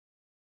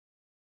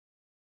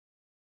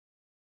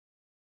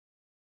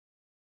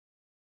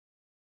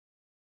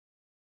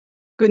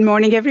Good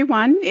morning,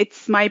 everyone.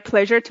 It's my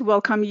pleasure to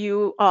welcome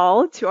you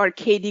all to our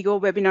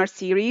KDIGO webinar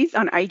series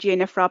on IgA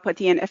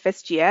nephropathy and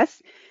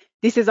FSGS.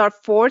 This is our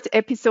fourth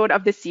episode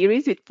of the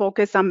series with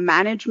focus on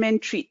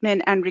management,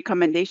 treatment, and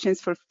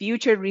recommendations for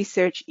future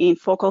research in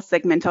focal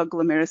segmental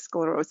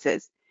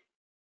glomerulosclerosis.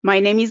 My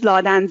name is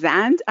Ladan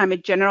Zand. I'm a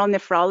general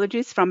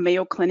nephrologist from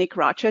Mayo Clinic,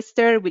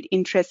 Rochester, with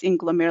interest in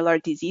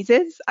glomerular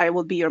diseases. I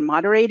will be your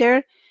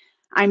moderator.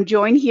 I'm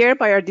joined here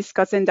by our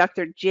discussant,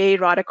 Dr. Jai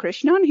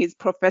Radhakrishnan. He's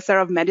professor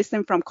of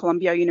medicine from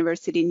Columbia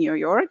University, New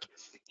York.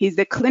 He's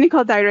the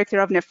clinical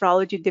director of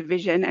nephrology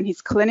division, and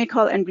his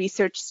clinical and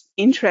research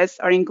interests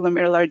are in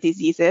glomerular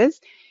diseases.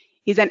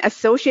 He's an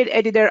associate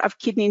editor of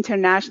Kidney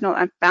International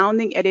and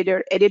founding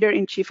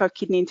editor-in-chief of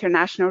Kidney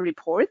International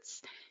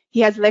Reports.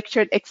 He has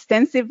lectured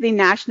extensively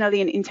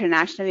nationally and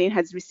internationally and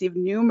has received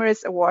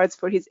numerous awards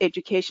for his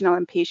educational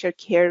and patient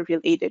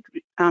care-related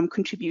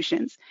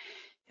contributions.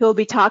 He'll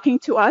be talking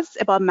to us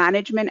about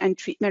management and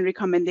treatment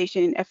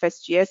recommendation in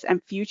FSGS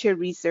and future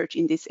research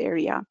in this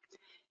area.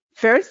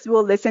 First,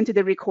 we'll listen to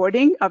the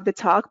recording of the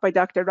talk by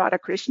Dr.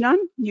 Radhakrishnan.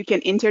 You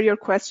can enter your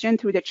question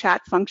through the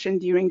chat function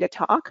during the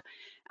talk.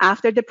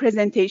 After the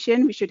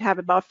presentation, we should have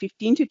about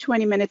 15 to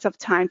 20 minutes of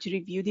time to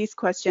review these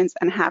questions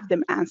and have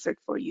them answered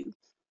for you.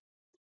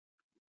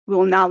 We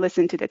will now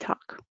listen to the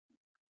talk.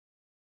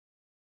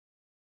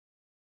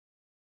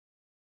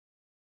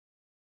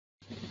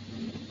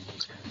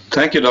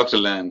 Thank you, Dr.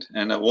 Land,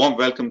 and a warm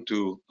welcome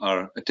to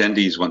our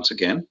attendees once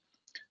again.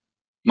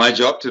 My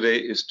job today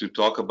is to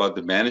talk about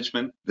the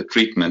management, the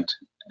treatment,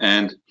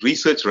 and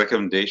research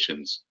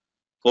recommendations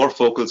for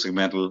focal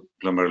segmental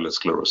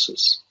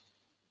glomerulosclerosis.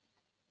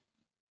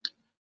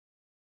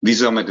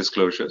 These are my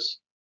disclosures.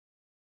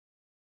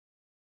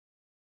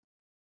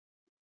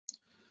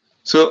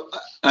 So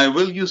I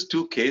will use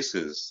two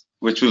cases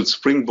which will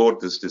springboard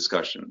this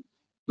discussion.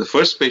 The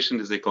first patient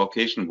is a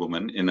Caucasian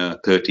woman in her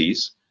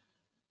 30s,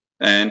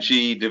 and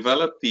she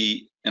developed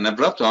an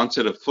abrupt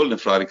onset of full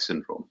nephrotic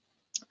syndrome.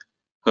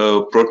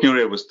 Her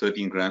proteinuria was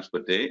 13 grams per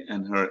day,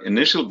 and her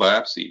initial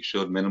biopsy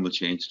showed minimal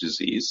change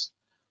disease,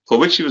 for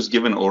which she was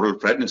given oral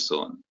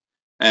prednisone.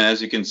 And as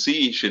you can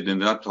see, she did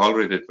not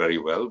tolerate it very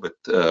well with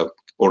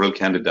oral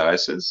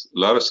candidiasis, a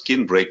lot of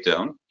skin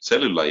breakdown,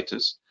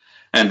 cellulitis,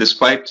 and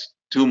despite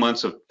 2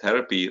 months of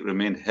therapy,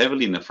 remained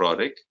heavily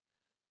nephrotic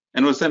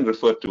and was then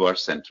referred to our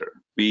center.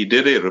 We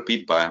did a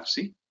repeat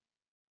biopsy,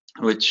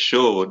 which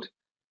showed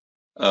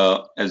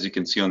as you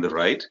can see on the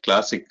right,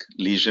 classic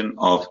lesion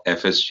of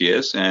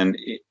FSGS, and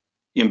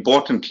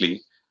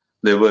importantly,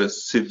 there were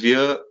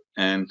severe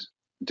and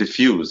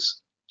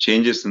diffuse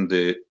changes in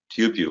the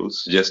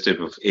tubules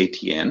suggestive of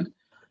ATN,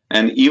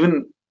 and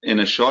even in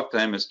a short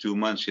time as 2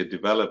 months, she had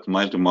developed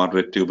mild to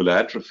moderate tubular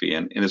atrophy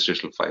and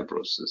interstitial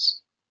fibrosis.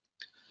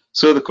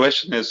 So the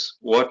question is,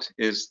 what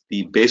is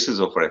the basis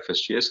of her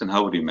FSGS and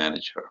how would you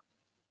manage her?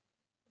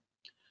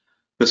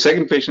 The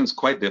second patient is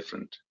quite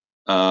different.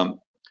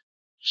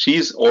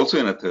 She's also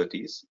in her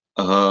 30s.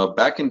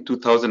 Back in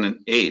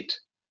 2008,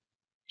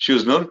 she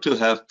was noted to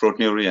have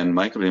proteinuria and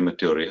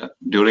microhematuria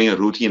during a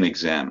routine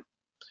exam.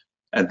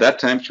 At that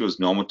time, she was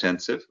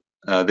normotensive.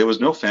 There was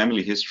no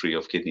family history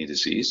of kidney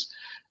disease,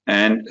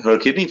 and her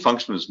kidney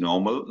function was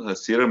normal. Her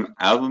serum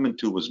albumin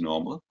 2 was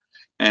normal.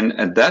 And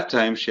at that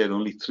time, she had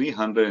only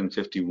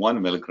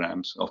 351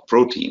 milligrams of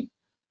protein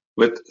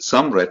with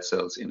some red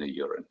cells in her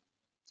urine.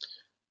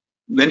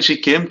 Then she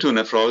came to a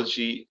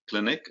nephrology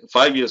clinic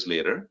 5 years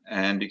later,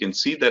 and you can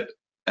see that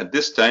at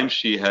this time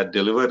she had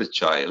delivered a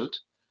child,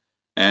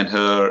 and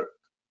her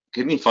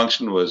kidney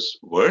function was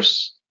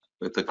worse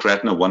with a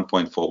creatinine of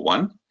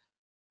 1.41.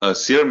 Her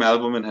serum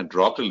albumin had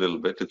dropped a little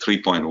bit to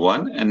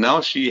 3.1, and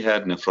now she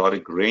had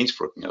nephrotic range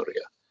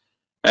proteinuria,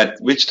 at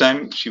which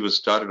time she was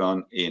started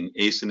on an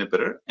ACE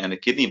inhibitor, and a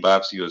kidney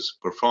biopsy was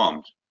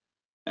performed.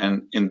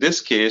 And in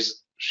this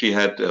case, she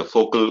had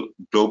focal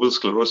global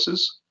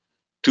sclerosis.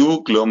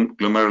 2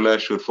 glomeruli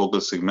showed focal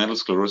segmental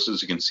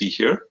sclerosis, you can see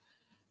here.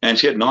 And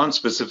she had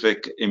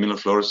non-specific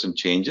immunofluorescent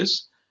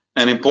changes.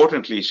 And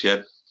importantly, she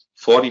had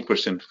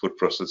 40% foot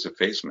process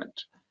effacement,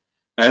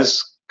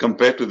 as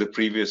compared to the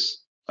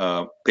previous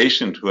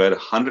patient who had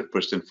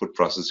 100% foot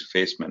process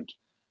effacement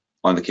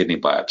on the kidney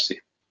biopsy.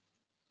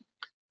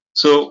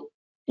 So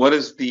what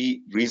is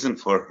the reason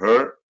for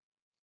her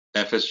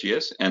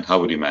FSGS and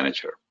how would you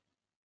manage her?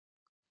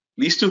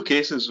 These two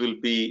cases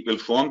will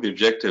form the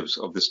objectives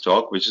of this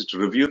talk, which is to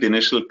review the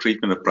initial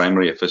treatment of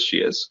primary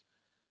FSGS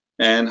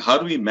and how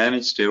do we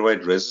manage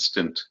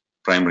steroid-resistant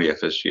primary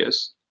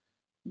FSGS,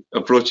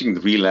 approaching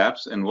the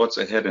relapse, and what's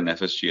ahead in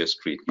FSGS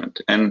treatment.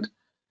 And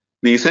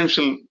the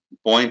essential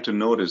point to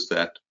note is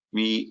that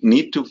we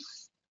need to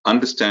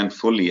understand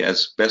fully,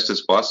 as best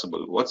as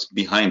possible, what's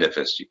behind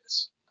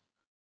FSGS.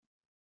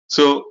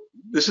 So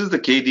this is the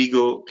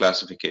KDIGO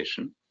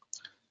classification.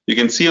 You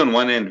can see on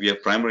one end we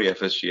have primary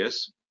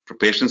FSGS.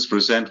 Patients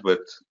present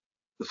with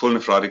the full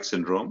nephrotic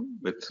syndrome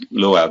with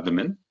low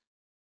albumin.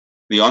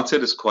 The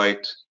onset is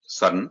quite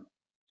sudden,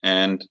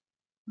 and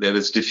there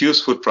is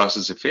diffuse foot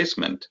process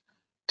effacement,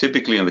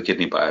 typically on the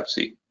kidney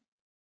biopsy.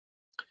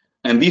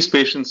 And these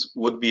patients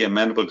would be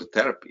amenable to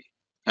therapy,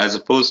 as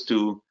opposed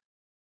to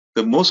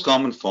the most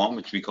common form,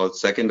 which we call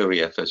secondary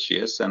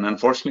FSGS. And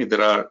unfortunately,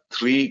 there are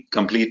three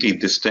completely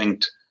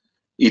distinct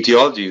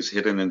etiologies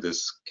hidden in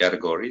this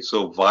category.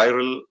 So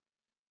viral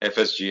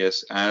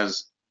FSGS,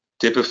 as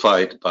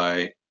typified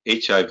by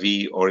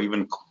HIV or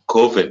even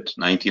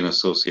COVID-19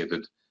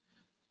 associated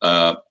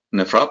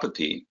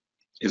nephropathy,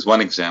 is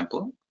one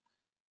example.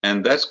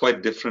 And that's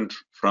quite different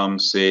from,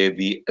 say,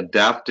 the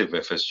adaptive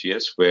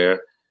FSGS,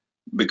 where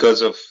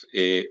because of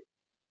a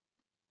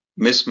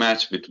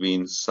mismatch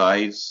between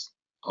size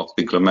of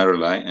the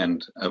glomeruli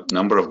and a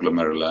number of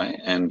glomeruli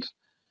and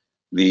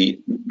the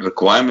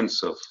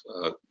requirements of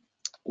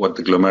what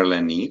the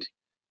glomeruli need,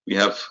 we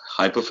have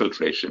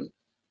hyperfiltration.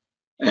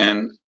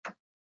 And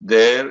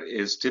there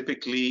is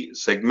typically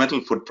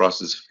segmental food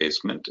process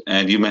effacement,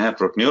 and you may have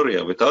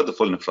proteinuria without the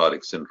full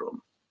nephrotic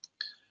syndrome.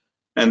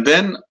 And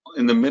then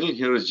in the middle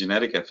here is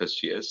genetic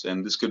FSGS,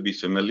 and this could be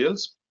familial,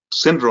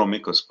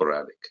 syndromic, or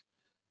sporadic.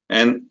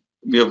 And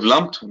we have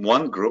lumped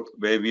one group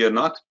where we are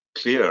not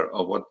clear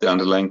of what the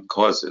underlying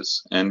cause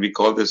is, and we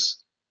call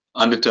this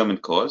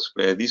undetermined cause,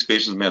 where these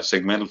patients may have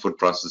segmental food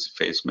process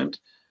effacement.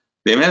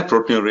 They may have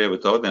proteinuria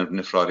without the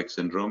nephrotic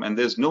syndrome, and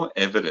there's no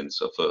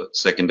evidence of a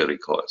secondary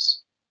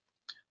cause.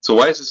 So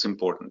why is this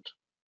important?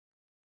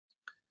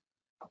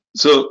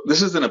 So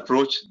this is an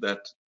approach that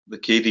the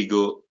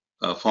KDIGO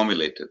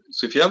formulated.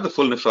 So if you have the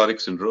full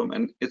nephrotic syndrome,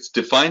 and it's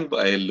defined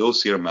by a low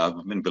serum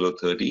albumin below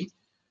 30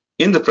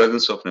 in the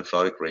presence of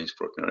nephrotic range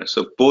proteinuria.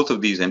 So both of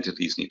these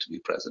entities need to be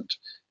present.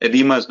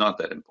 Edema is not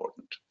that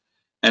important.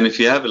 And if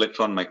you have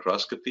electron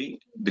microscopy,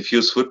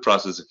 diffuse food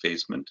process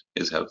effacement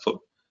is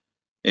helpful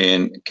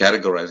in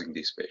categorizing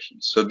these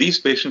patients. So these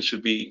patients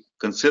should be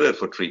considered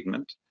for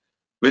treatment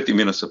with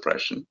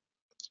immunosuppression.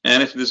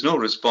 And if there's no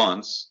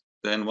response,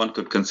 then one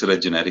could consider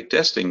genetic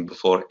testing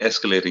before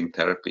escalating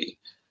therapy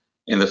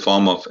in the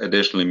form of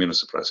additional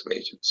immunosuppressive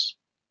agents.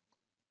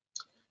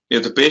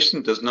 If the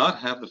patient does not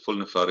have the full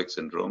nephrotic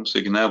syndrome, so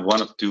you can have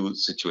one of two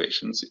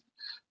situations.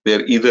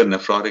 They're either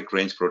nephrotic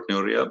range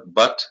proteinuria,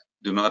 but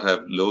do not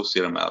have low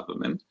serum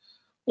albumin,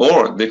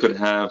 or they could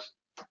have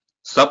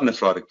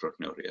subnephrotic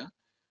proteinuria.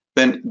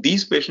 Then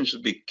these patients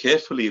should be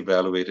carefully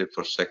evaluated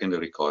for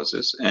secondary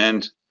causes.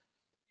 And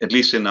at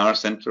least in our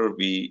center,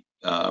 we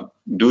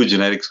do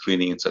genetic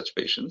screening in such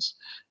patients.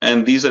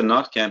 And these are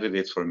not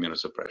candidates for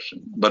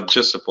immunosuppression, but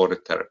just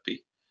supportive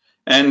therapy.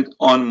 And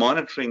on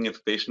monitoring,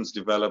 if patients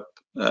develop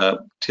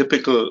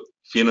typical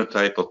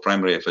phenotype of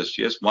primary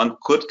FSGS, one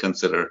could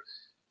consider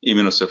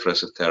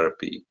immunosuppressive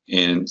therapy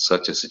in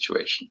such a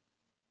situation.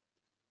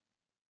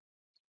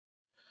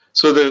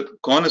 So the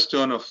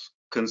cornerstone of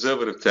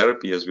conservative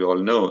therapy, as we all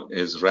know,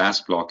 is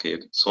RAS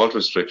blockade, salt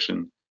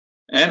restriction,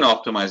 and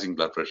optimizing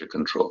blood pressure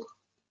control.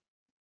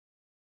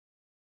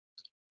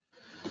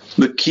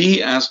 The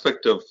key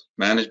aspect of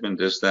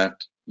management is that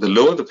the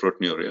lower the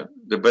proteinuria,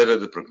 the better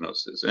the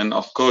prognosis. And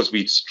of course,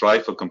 we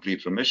strive for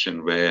complete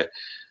remission where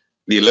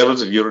the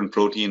levels of urine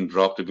protein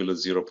drop to below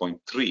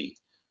 0.3.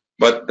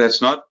 But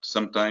that's not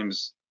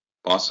sometimes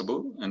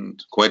possible,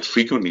 and quite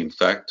frequently, in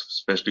fact,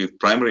 especially with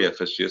primary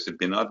FSGS, it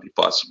may not be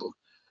possible.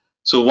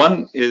 So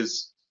one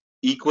is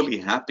equally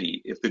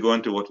happy if they go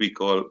into what we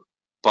call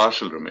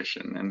partial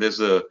remission. And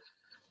there's a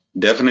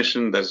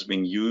definition that's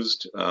being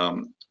used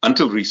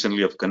until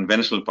recently of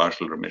conventional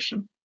partial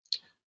remission.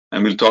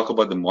 And we'll talk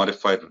about the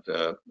modified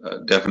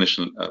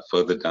definition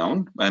further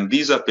down. And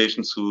these are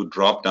patients who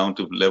drop down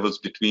to levels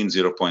between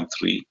 0.3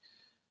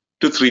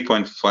 to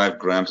 3.5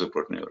 grams of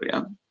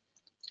proteinuria.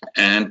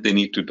 And they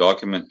need to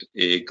document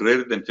a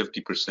greater than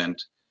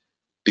 50%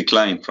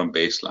 decline from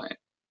baseline.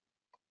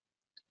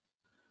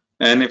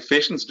 And if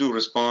patients do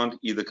respond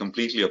either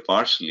completely or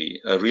partially,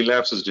 a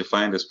relapse is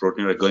defined as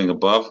proteinuria going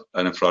above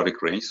a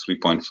nephrotic range,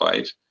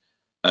 3.5,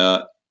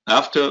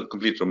 after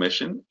complete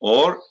remission,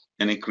 or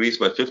an increase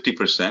by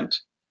 50%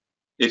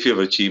 if you've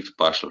achieved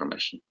partial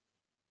remission.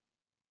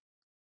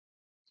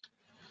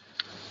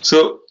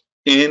 So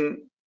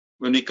when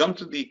we come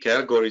to the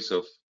categories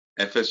of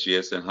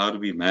FSGS and how do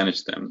we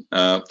manage them,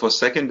 for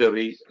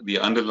secondary, the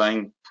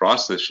underlying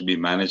process should be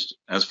managed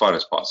as far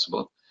as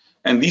possible.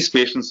 And these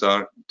patients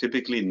are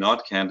typically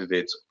not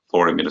candidates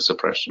for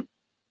immunosuppression.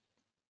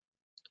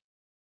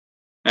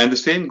 And the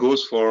same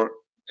goes for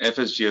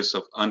FSGS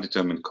of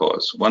undetermined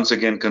cause. Once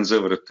again,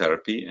 conservative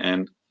therapy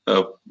and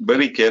a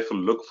very careful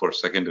look for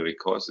secondary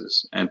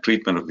causes and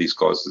treatment of these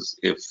causes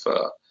if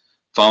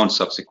found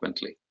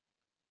subsequently.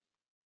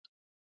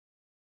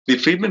 The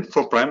treatment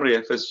for primary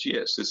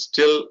FSGS is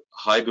still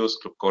high-dose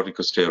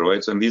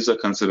corticosteroids, and these are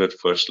considered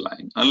first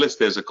line, unless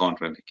there's a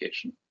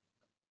contraindication.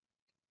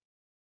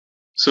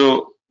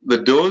 So the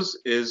dose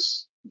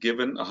is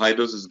given, a high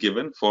dose is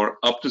given for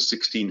up to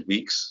 16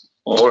 weeks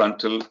or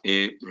until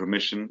a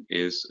remission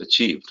is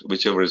achieved,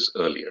 whichever is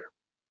earlier.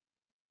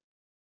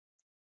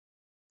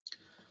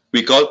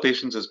 We call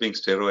patients as being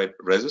steroid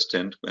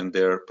resistant when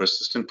they're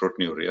persistent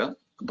proteinuria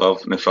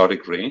above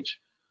nephrotic range,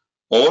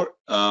 or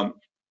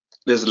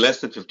there's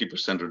less than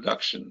 50%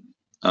 reduction.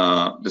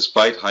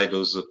 despite high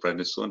doses of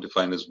prednisone,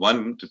 defined as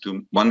 1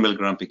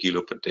 milligram per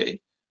kilo per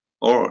day,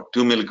 or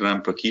 2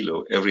 milligram per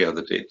kilo every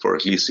other day for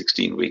at least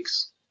 16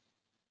 weeks.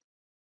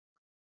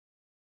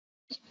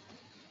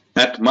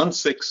 At month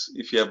 6,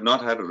 if you have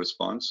not had a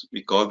response,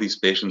 we call these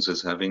patients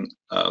as having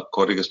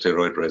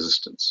corticosteroid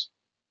resistance.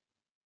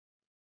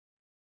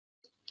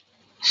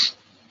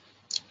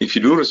 If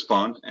you do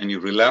respond and you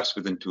relapse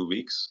within 2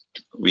 weeks,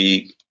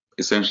 we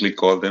essentially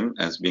call them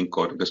as being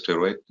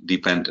corticosteroid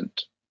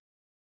dependent.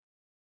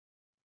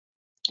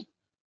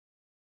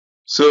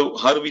 So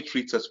how do we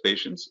treat such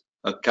patients?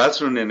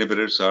 Calcineurin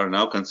inhibitors are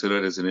now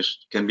considered as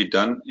can be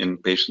done in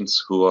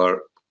patients who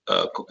are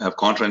have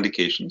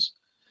contraindications.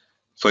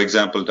 For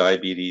example,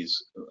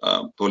 diabetes,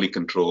 poorly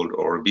controlled,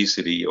 or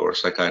obesity, or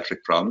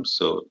psychiatric problems.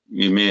 So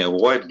we may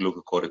avoid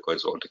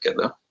glucocorticoids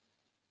altogether.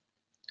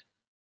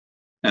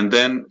 And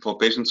then for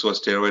patients who are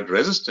steroid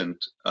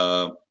resistant,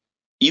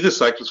 either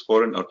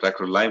cyclosporin or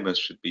tacrolimus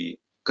should be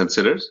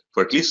considered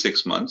for at least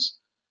 6 months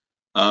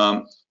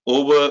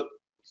over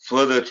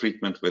further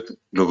treatment with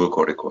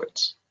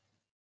glucocorticoids.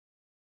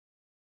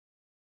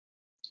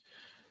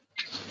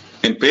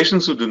 In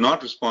patients who do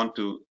not respond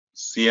to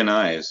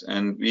CNIs,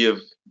 and we have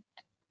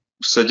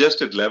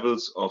suggested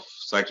levels of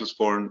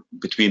cyclosporin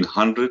between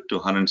 100 to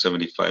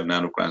 175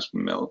 nanograms per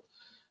mil.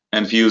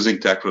 And if you're using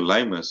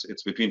tacrolimus,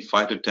 it's between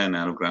 5 to 10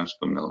 nanograms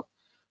per mil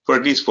for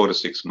at least 4 to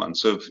 6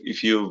 months. So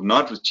if you've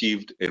not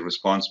achieved a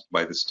response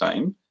by this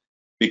time,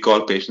 we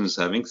call patients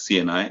having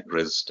CNI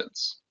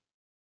resistance.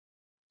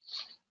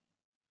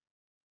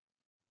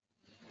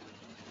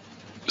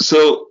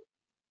 So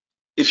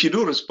if you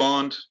do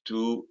respond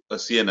to a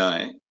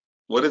CNI,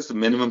 what is the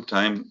minimum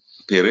time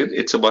period?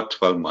 It's about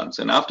 12 months.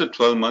 And after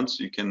 12 months,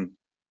 you can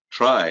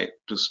try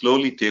to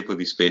slowly taper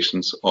these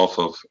patients off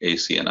of a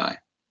CNI.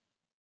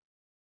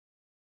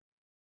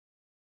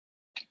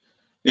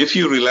 If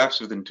you relapse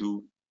within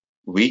 2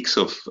 weeks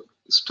of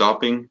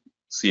stopping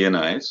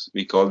CNIs,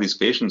 we call these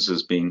patients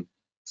as being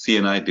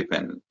CNI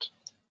dependent.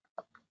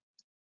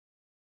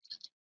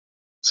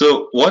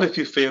 So what if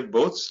you fail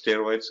both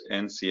steroids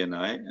and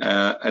CNI?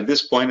 At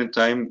this point in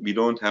time, we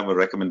don't have a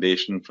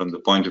recommendation from the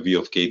point of view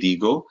of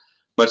KDIGO,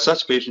 but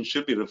such patients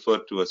should be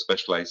referred to a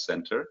specialized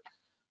center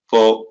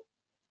for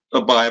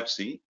a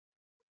biopsy,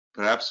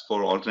 perhaps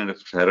for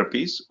alternative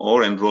therapies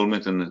or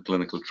enrollment in a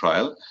clinical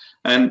trial,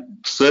 and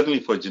certainly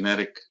for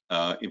genetic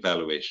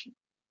evaluation.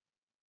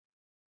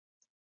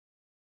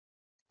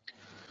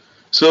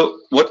 So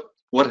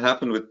what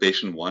happened with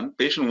patient 1?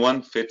 Patient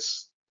 1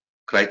 fits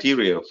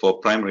criteria for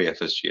primary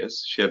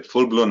FSGS. She had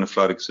full-blown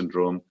nephrotic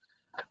syndrome,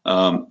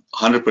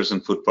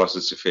 100% food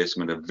process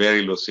effacement, a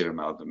very low serum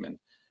albumin,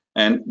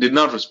 and did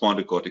not respond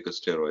to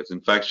corticosteroids.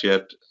 In fact, she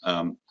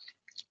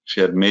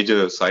had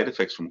major side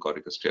effects from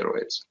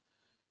corticosteroids.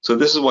 So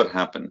this is what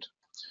happened.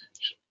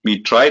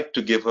 We tried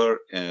to give her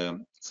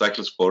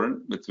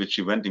cyclosporin, with which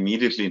she went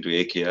immediately into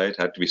AKI. It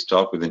had to be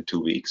stopped within 2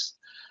 weeks.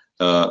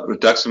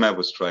 Rituximab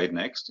was tried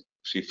next.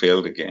 She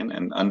failed again,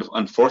 and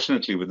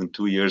unfortunately, within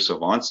 2 years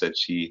of onset,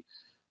 she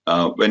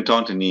went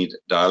on to need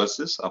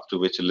dialysis. After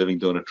which a living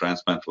donor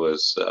transplant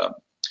was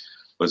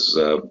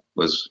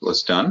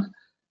done.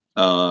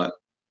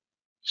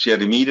 She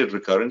had immediate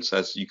recurrence,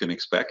 as you can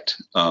expect,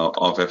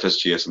 of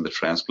FSGS in the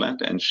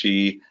transplant, and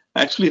she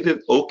actually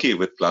did okay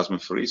with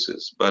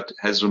plasmapheresis, but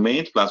has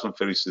remained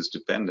plasmapheresis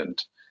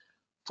dependent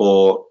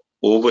for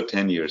over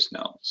 10 years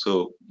now.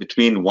 So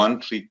between one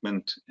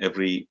treatment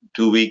every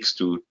 2 weeks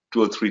to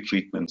 2 or 3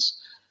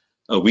 treatments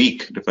a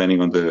week,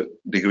 depending on the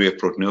degree of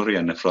proteinuria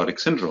and nephrotic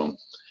syndrome,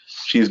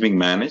 she is being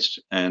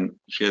managed, and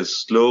she has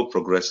slow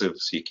progressive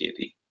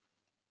CKD.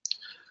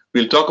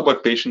 We'll talk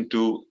about patient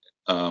 2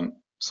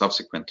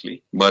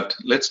 subsequently, but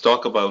let's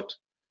talk about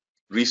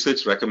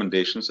research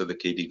recommendations that the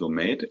KDIGO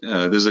made.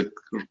 There's a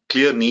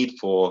clear need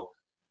for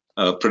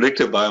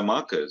predictive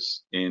biomarkers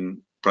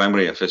in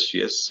primary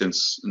FSGS,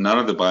 since none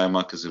of the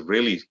biomarkers have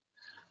really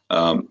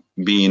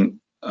been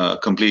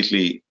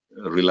completely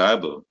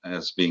reliable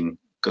as being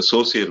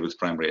associated with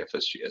primary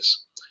FSGS.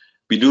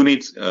 We do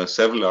need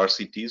several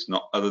RCTs,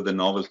 not other than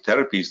novel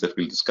therapies that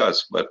we'll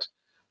discuss, but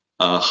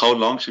how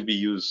long should we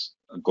use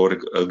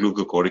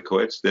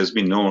glucocorticoids? There's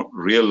been no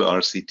real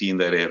RCT in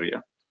that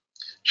area.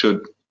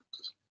 Should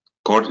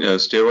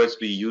steroids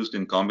be used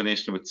in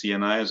combination with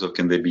CNIs, or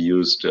can they be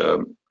used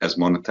as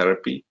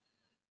monotherapy?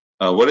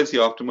 What is the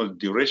optimal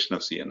duration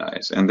of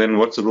CNIs? And then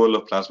what's the role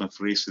of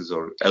plasmapheresis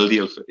or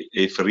LDL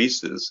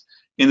apheresis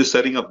in the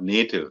setting of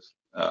native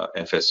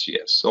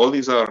FSGS? So all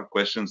these are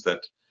questions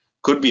that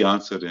could be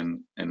answered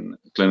in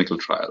clinical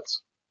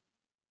trials.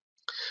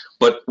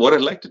 But what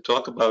I'd like to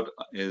talk about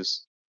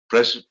is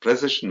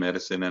precision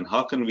medicine, and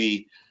how can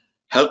we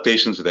help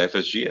patients with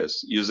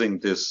FSGS using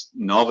this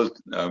novel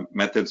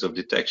methods of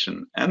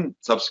detection and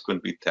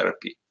subsequently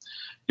therapy.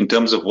 In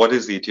terms of what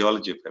is the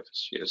etiology of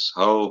FSGS,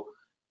 how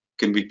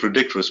can we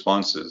predict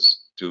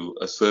responses to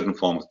a certain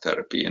form of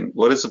therapy, and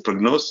what is the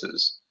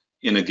prognosis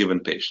in a given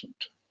patient?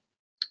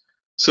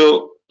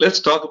 So let's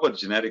talk about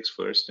genetics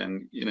first.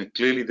 And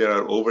clearly there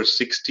are over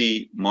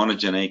 60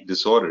 monogenic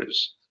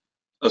disorders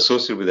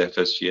associated with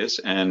FSGS,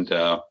 and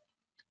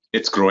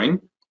it's growing.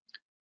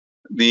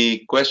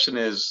 The question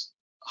is,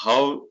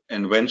 how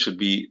and when should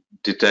we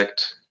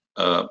detect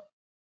or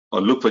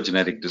look for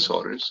genetic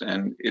disorders?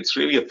 And it's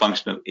really a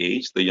function of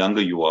age. The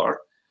younger you are,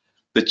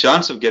 the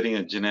chance of getting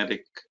a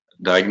genetic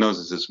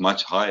diagnosis is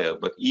much higher.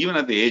 But even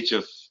at the age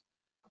of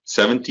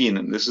 17,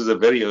 and this is a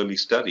very early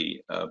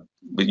study,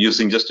 but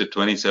using just a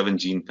 27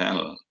 gene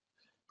panel,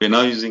 we're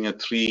now using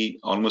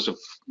almost a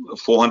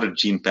 400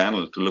 gene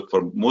panel to look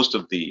for most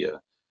of the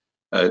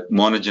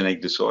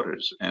monogenic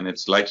disorders. And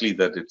it's likely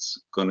that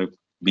it's going to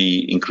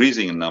be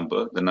increasing in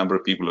number, the number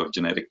of people who have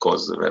genetic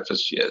causes of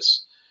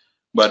FSGS.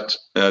 But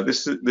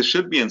this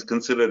should be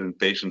considered in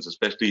patients,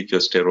 especially if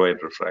you're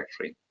steroid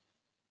refractory.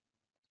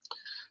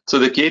 So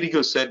the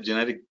KDIGO said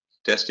genetic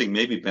testing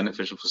may be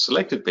beneficial for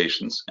selected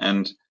patients,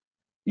 and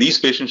these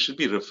patients should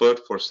be referred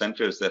for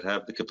centers that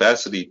have the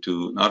capacity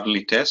to not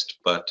only test,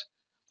 but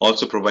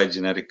also provide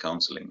genetic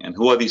counseling. And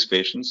who are these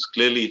patients?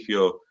 Clearly, if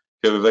you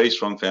have a very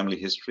strong family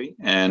history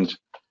and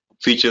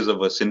features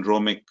of a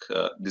syndromic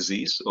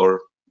disease, or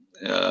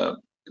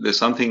there's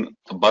something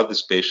about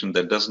this patient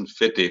that doesn't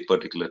fit a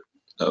particular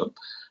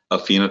a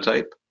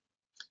phenotype.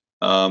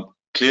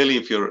 Clearly,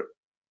 if you're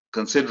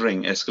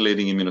considering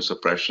escalating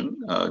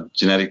immunosuppression,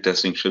 genetic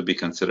testing should be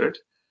considered.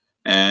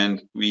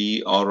 And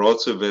we are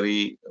also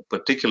very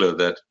particular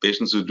that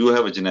patients who do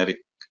have a genetic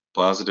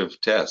positive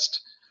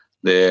test,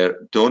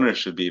 their donor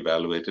should be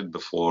evaluated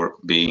before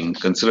being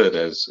considered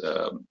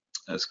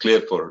as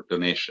cleared for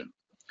donation.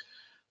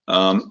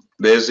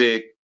 There's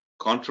a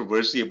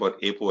controversy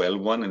about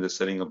ApoL1 in the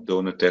setting of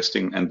donor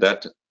testing, and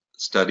that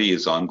study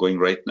is ongoing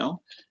right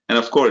now. And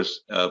of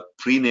course,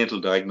 prenatal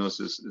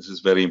diagnosis, this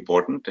is very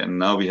important. And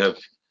now we have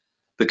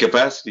the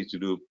capacity to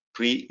do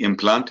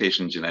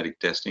pre-implantation genetic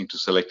testing to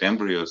select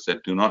embryos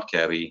that do not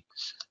carry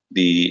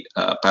the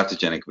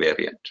pathogenic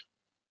variant.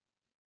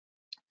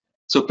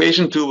 So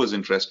patient 2 was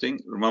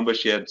interesting. Remember,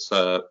 she had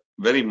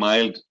very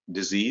mild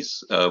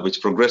disease,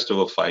 which progressed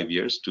over 5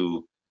 years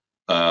to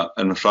a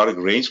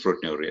nephrotic range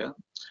proteinuria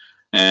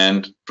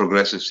and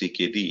progressive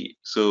CKD.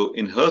 So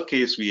in her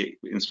case, we,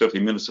 instead of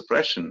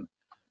immunosuppression,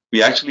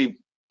 we actually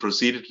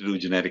proceeded to do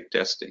genetic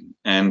testing.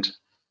 And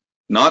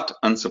not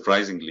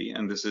unsurprisingly,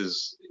 and this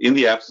is in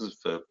the absence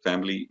of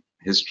family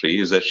history,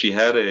 is that she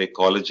had a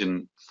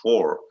collagen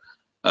 4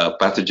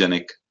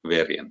 pathogenic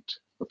variant.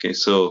 Okay,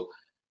 so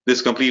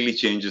this completely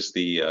changes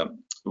the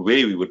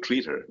way we would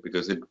treat her,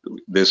 because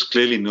there's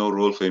clearly no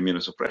role for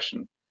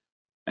immunosuppression.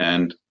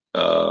 And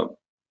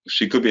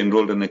she could be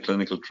enrolled in a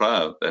clinical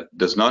trial that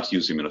does not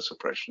use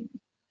immunosuppression.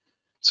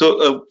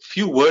 So a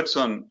few words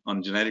on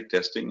genetic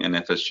testing and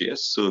FSGS.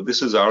 So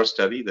this is our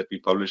study that we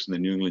published in the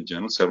New England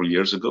Journal several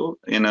years ago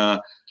in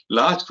a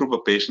large group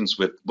of patients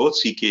with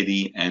both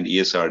CKD and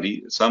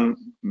ESRD.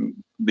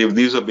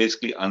 These are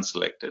basically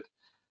unselected.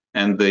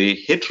 And the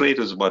hit rate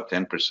was about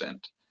 10%.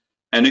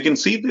 And you can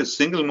see the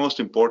single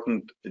most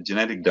important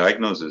genetic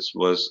diagnosis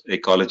was a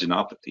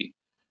collagenopathy,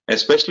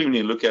 especially when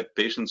you look at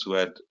patients who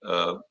had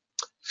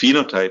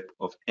phenotype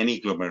of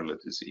any glomerular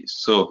disease.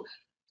 So,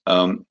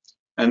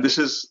 and this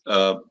is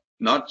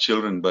not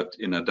children, but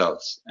in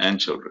adults and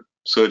children.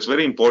 So it's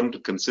very important to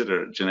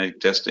consider genetic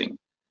testing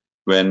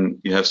when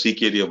you have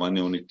CKD of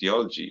unknown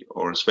etiology,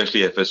 or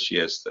especially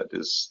FSGS that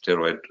is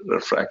steroid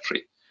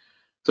refractory.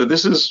 So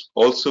this is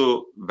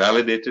also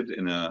validated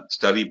in a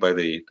study by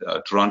the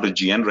Toronto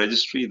GN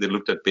registry. They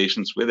looked at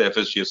patients with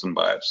FSGS on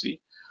biopsy,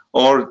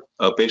 or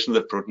patients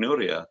with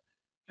proteinuria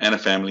and a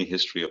family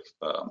history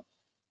of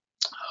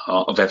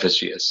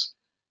FSGS.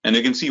 And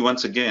you can see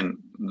once again,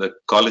 the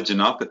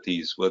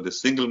collagenopathies were the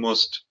single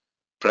most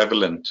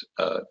prevalent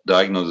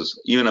diagnosis,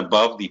 even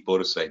above the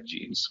podocyte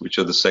genes, which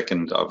are the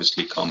second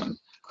obviously common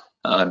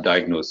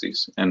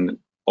diagnoses. And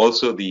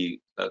also the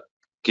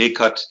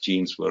K-cut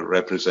genes were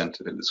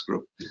represented in this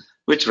group,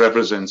 which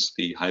represents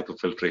the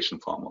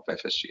hyperfiltration form of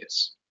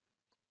FSGS.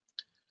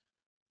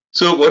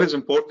 So what is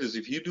important is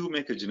if you do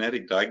make a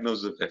genetic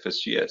diagnosis of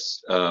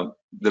FSGS,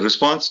 the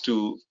response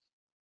to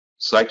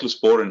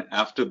cyclosporin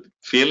after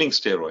failing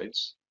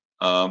steroids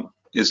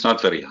is not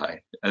very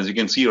high. As you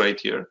can see right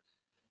here,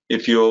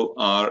 if you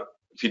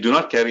do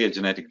not carry a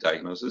genetic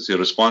diagnosis, your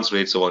response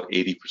rate is about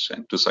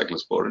 80% to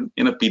cyclosporin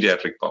in a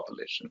pediatric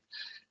population.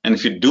 And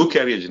if you do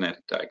carry a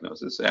genetic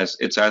diagnosis,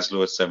 it's as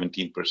low as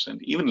 17%,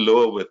 even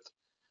lower with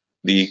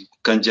the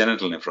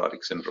congenital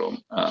nephrotic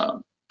syndrome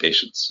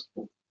patients.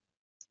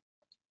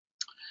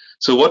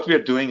 So what we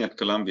are doing at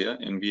Columbia,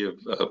 and we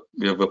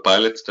have a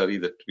pilot study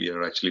that we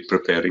are actually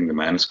preparing the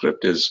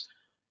manuscript, is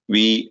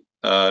we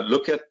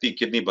look at the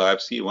kidney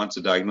biopsy once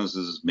the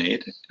diagnosis is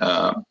made.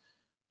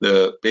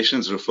 The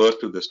patient is referred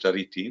to the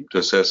study team to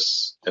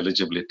assess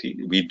eligibility.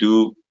 We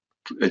do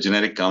a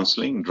genetic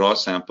counseling, draw a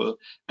sample,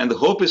 and the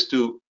hope is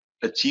to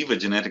achieve a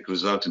genetic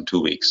result in 2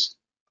 weeks.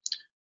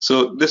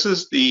 So this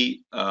is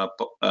the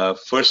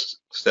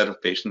first set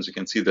of patients. You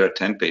can see there are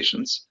 10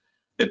 patients.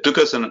 It took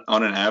us on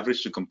an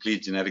average to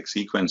complete genetic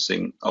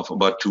sequencing of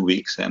about 2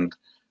 weeks, and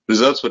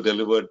results were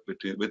delivered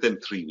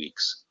within 3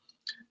 weeks.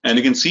 And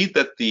you can see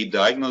that the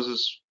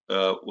diagnosis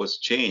was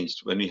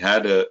changed when we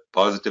had a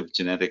positive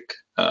genetic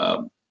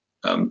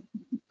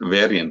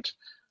variant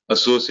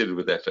associated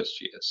with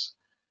FSGS.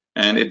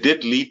 And it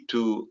did lead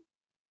to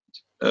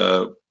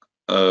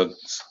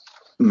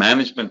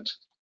management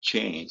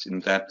change in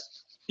that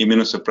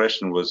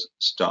immunosuppression was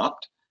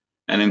stopped.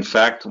 And in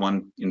fact,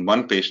 one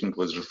patient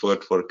was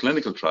referred for a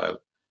clinical trial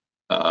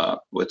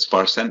with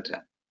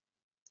sparsentan.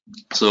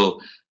 So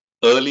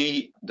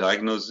early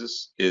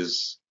diagnosis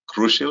is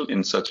crucial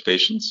in such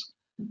patients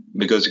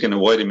because you can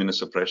avoid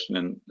immunosuppression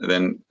and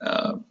then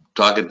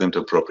target them to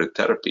appropriate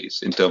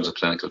therapies in terms of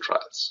clinical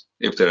trials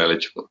if they're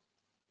eligible.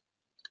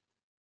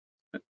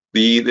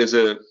 There's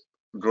a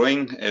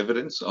growing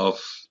evidence of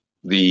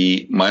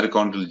the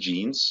mitochondrial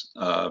genes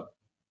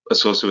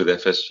associated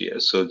with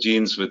FSGS. So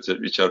genes which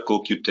are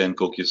CoQ10,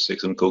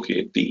 CoQ6, and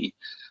CoQ8D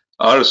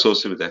are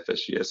associated with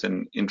FSGS.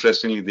 And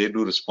interestingly, they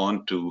do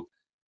respond to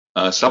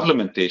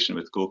supplementation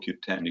with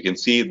CoQ10. You can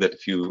see that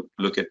if you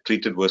look at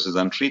treated versus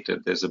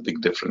untreated, there's a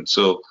big difference.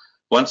 So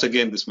once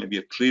again, this may be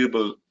a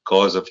treatable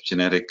cause of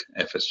genetic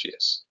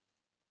FSGS.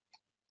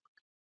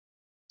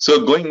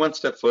 So going one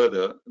step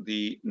further,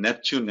 the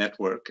Neptune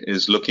network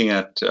is looking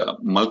at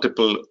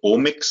multiple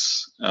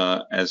omics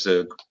as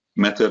a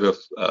method of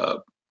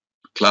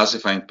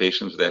classifying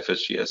patients with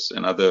FSGS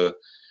and other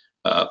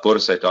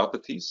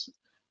podocytopathies.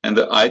 And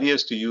the idea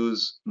is to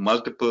use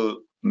multiple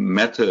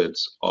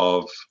methods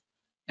of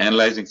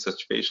analyzing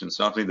such patients,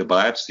 not only the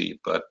biopsy,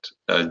 but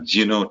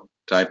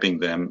genotyping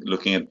them,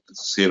 looking at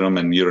serum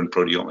and urine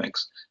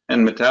proteomics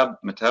and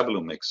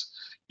metabolomics.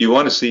 You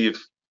want to see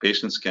if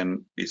patients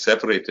can be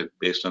separated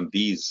based on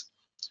these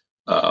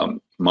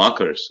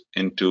markers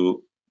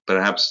into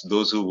perhaps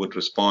those who would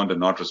respond and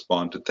not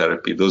respond to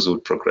therapy, those who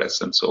would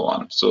progress, and so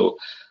on. So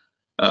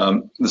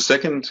the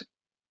second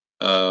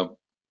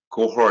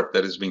cohort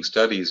that is being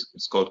studied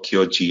is called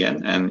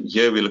CureGN, and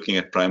here we're looking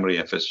at primary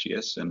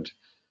FSGS, and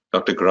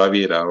Dr.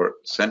 Gravi at our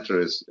center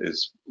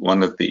is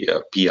one of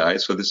the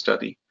PIs for this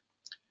study.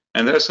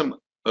 And there are some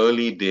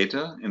early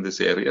data in this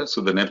area.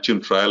 So the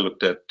Neptune trial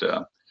looked at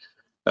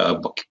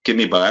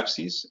kidney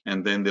biopsies,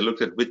 and then they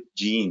looked at which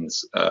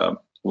genes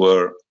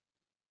were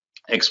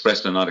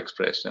expressed or not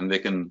expressed. And they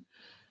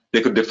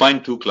could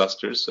define two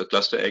clusters, so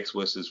cluster X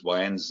versus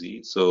Y and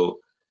Z. So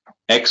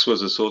X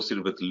was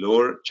associated with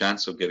lower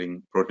chance of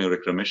getting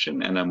proteinuric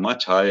remission and a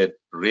much higher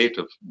rate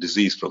of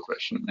disease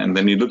progression. And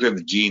then you look at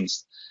the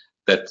genes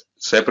that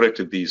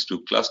separated these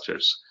two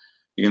clusters,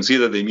 you can see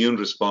that the immune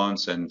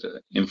response and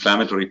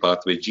inflammatory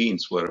pathway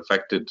genes were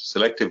affected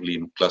selectively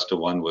in cluster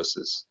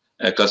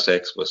cluster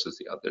X versus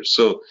the others.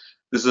 So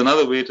this is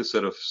another way to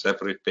sort of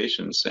separate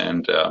patients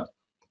and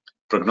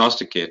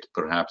prognosticate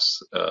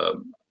perhaps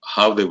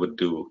how they would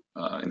do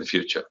in the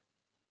future,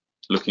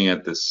 looking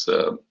at this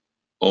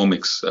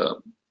omics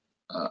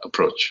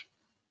approach.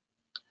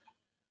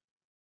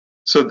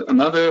 So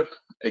another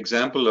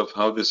example of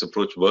how this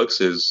approach works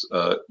is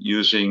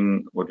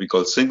using what we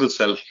call single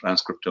cell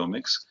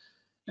transcriptomics.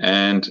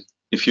 And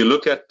if you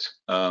look at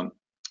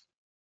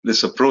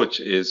this approach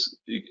is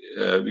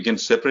we can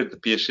separate the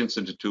patients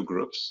into two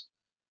groups.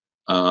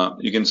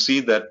 You can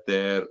see that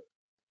there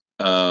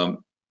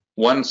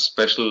one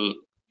special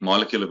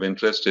molecule of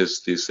interest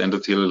is this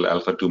endothelial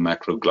alpha-2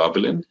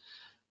 macroglobulin,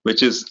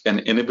 which is an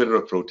inhibitor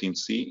of protein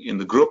C. In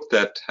the group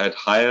that had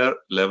higher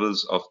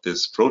levels of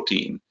this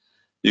protein,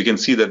 you can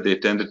see that they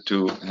tended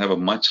to have a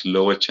much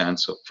lower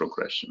chance of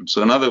progression.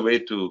 So another way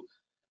to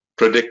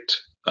predict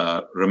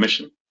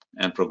remission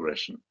and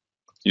progression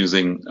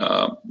using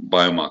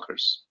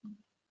biomarkers.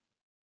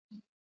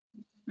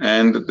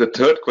 And the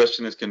third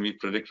question is, can we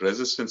predict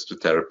resistance to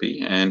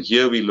therapy? And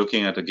here we're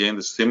looking at, again,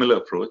 the similar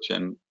approach,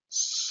 and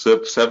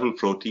several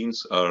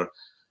proteins are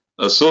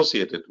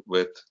associated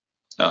with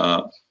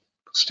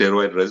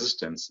steroid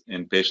resistance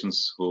in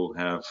patients who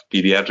have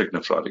pediatric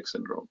nephrotic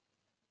syndrome.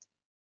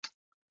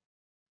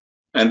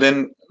 And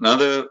then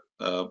another,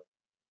 the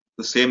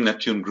same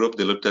Neptune group,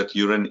 they looked at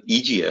urine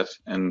EGF,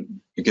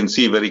 and you can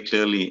see very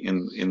clearly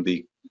in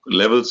the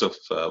levels of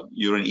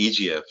urine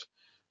EGF,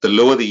 the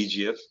lower the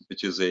EGF,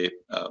 which is a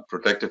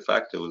protective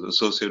factor, was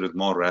associated with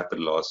more rapid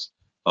loss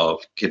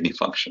of kidney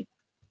function.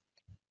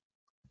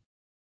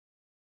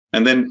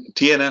 And then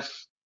TNF,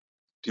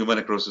 tumor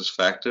necrosis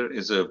factor,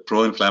 is a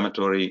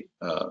pro-inflammatory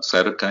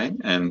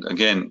cytokine. And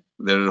again,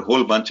 there are a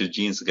whole bunch of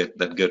genes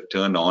that get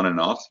turned on and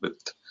off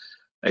with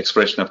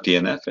expression of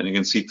TNF, and you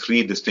can see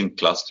three distinct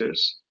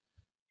clusters.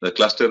 The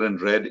cluster in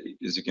red,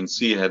 as you can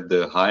see, had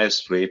the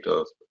highest rate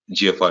of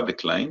GFR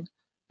decline,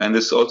 and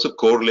this also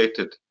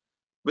correlated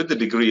with the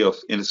degree of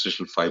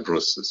interstitial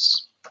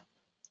fibrosis.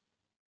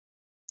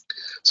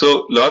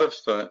 So a lot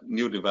of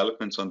new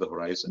developments on the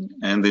horizon,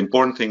 and the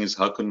important thing is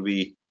how can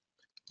we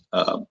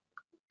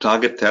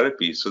target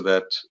therapy so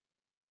that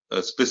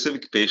a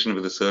specific patient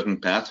with a certain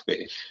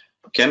pathway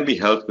can be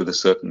helped with a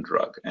certain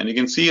drug. And you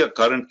can see our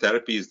current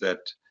therapies that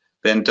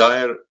the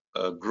entire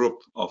group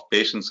of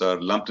patients are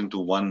lumped into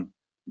one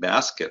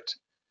basket.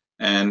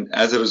 And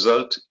as a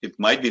result, it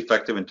might be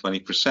effective in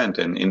 20%,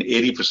 and in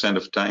 80%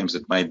 of times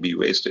it might be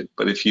wasted.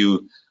 But if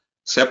you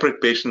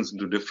separate patients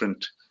into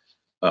different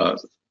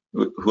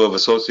who have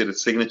associated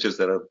signatures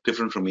that are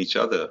different from each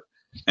other,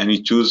 and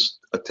you choose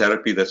a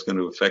therapy that's going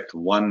to affect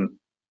one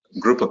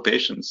group of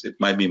patients, it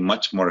might be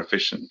much more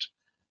efficient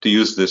to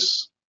use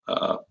this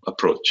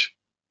approach.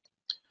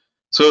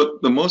 So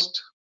the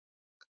most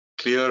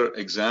clear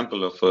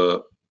example of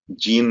a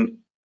gene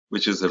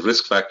which is a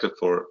risk factor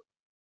for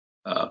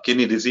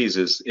kidney disease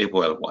is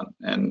APOL1.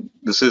 And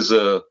this is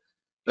a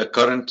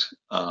current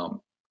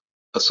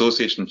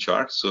association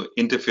chart. So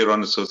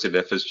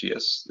interferon-associated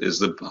FSGS is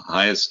the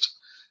highest,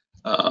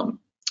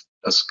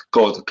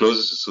 called the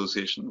closest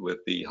association with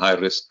the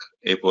high-risk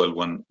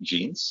APOL1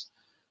 genes.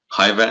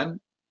 IgAN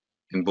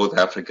in both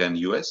Africa and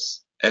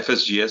US,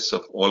 FSGS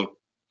of all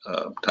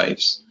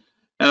types,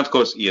 and of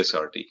course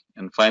ESRD.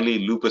 And finally,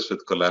 lupus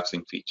with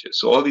collapsing features.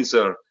 So all these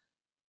are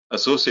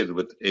associated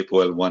with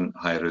APOL1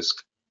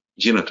 high-risk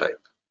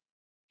genotype.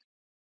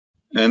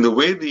 And the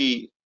way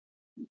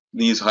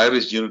these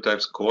high-risk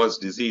genotypes cause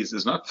disease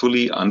is not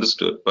fully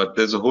understood, but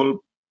there's a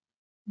whole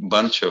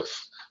bunch of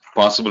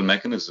possible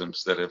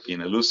mechanisms that have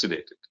been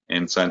elucidated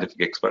in scientific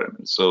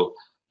experiments. So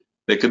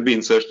there could be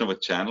insertion of a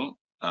channel,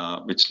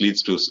 which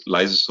leads to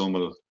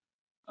lysosomal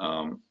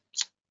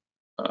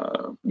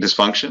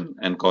dysfunction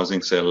and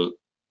causing cell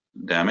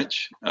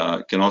damage.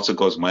 It can also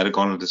cause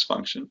mitochondrial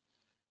dysfunction.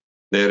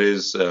 There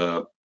is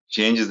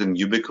changes in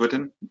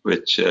ubiquitin,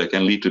 which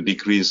can lead to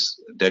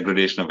decreased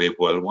degradation of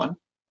APOL1.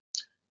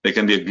 There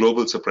can be a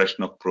global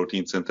suppression of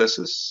protein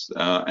synthesis,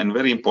 and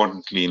very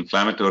importantly,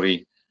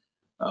 inflammatory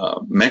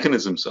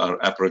mechanisms are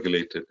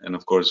upregulated. And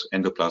of course,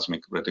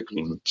 endoplasmic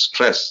reticulum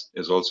stress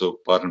is also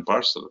part and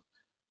parcel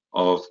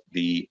of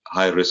the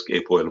high-risk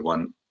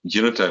APOL1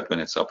 genotype when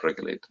it's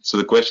upregulated. So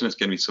the question is,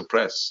 can we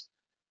suppress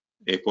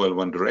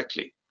APOL1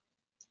 directly?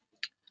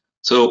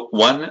 So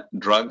one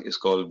drug is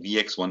called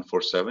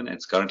VX147.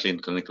 It's currently in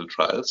clinical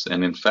trials.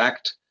 And in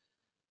fact,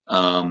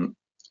 when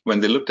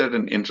they looked at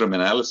an interim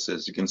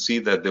analysis, you can see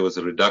that there was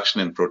a reduction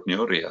in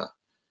proteinuria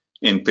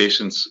in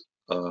patients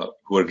who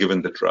were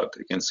given the drug.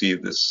 You can see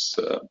this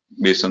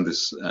based on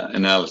this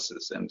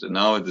analysis. And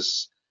now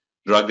this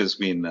drug is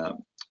being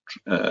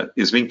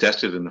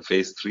tested in a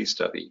phase 3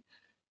 study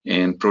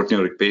in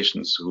proteinuric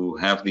patients who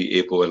have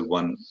the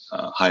APOL1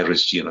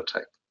 high-risk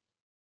genotype.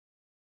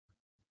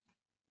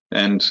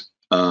 And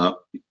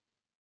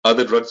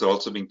other drugs are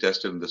also being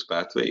tested in this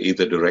pathway,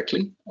 either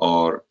directly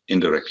or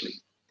indirectly.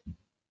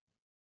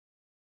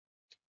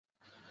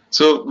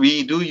 So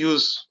we do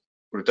use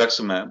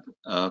rituximab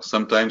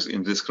sometimes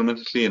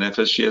indiscriminately in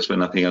FSGS when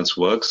nothing else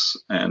works.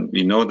 And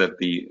we know that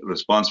the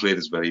response rate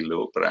is very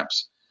low,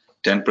 perhaps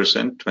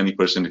 10%,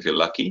 20% if you're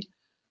lucky.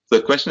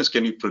 The question is,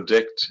 can you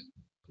predict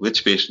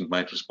which patient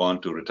might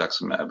respond to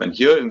rituximab? And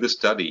here in this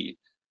study,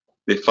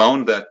 they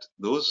found that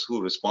those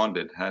who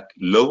responded had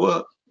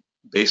lower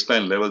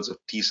baseline levels of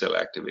T cell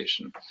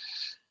activation.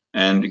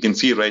 And you can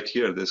see right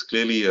here, there's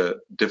clearly a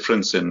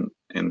difference in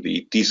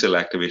the T cell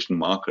activation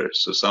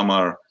markers. So some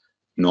are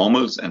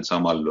normals and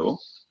some are low.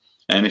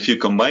 And if you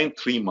combine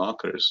 3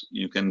 markers,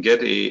 you can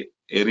get a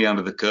area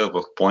under the curve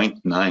of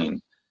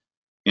 0.9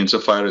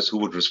 insofar as who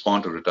would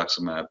respond to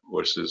rituximab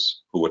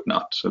versus who would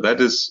not. So that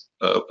is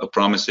a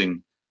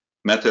promising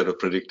method of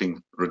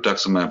predicting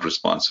rituximab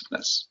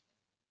responsiveness.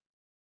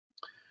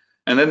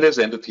 And then there's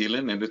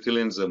endothelin.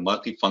 Endothelin is a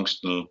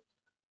multifunctional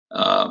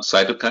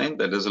cytokine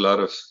that does a lot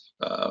of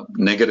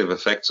negative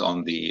effects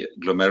on the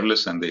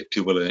glomerulus and the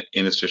tubular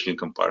interstitial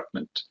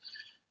compartment.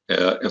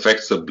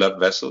 Affects the blood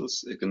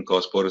vessels. It can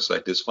cause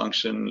podocyte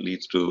dysfunction,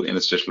 leads to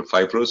interstitial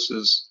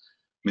fibrosis,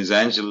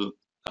 mesangial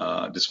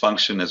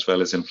dysfunction, as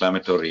well as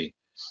inflammatory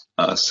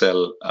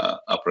cell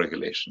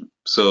upregulation.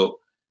 So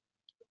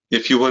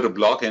if you were to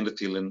block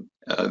endothelin,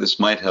 this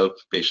might help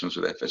patients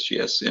with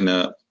FSGS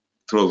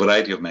through a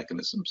variety of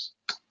mechanisms.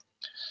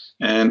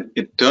 And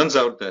it turns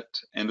out that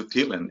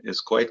endothelin is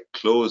quite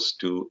close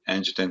to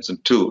angiotensin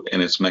II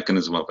in its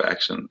mechanism of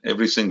action.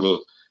 Every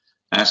single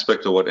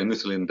aspect of what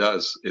endothelin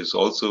does is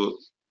also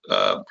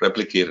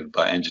replicated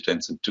by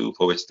angiotensin II,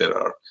 for which there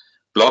are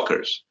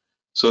blockers.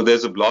 So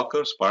there's a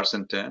blocker,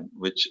 sparsentan,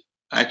 which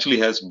actually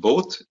has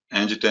both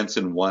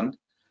angiotensin 1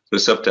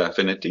 receptor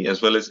affinity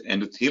as well as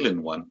endothelin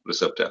 1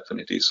 receptor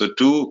affinity. So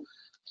 2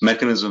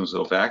 mechanisms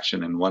of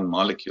action in one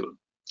molecule.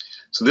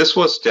 So this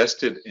was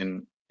tested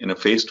in a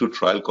phase 2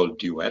 trial called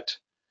DUET.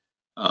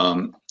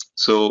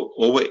 So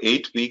over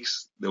 8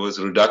 weeks, there was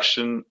a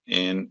reduction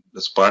in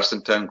the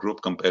sparsentan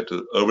group compared to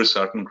the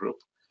irbesartan group,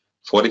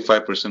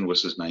 45%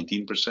 versus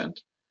 19%.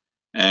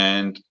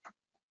 And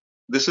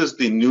this is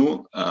the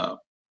new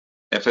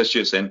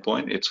FSGS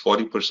endpoint. It's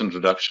 40%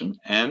 reduction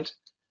and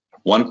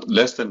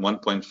less than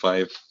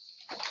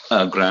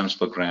 1.5 grams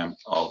per gram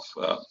of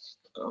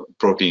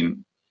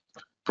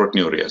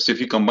proteinuria. So if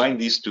you combine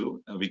these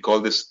two, we call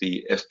this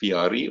the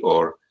FPRE,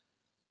 or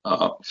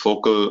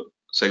focal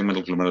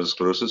segmental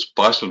glomerulosclerosis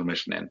partial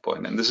remission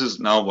endpoint. And this is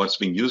now what's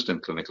being used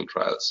in clinical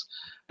trials.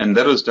 And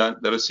that was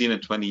seen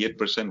at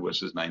 28%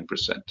 versus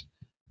 9%.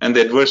 And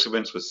the adverse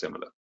events were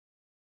similar.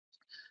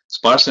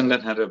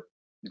 Sparsentan had a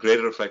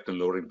greater effect on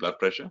lowering blood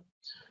pressure,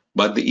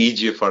 but the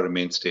eGFR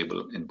remained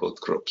stable in both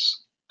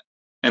groups.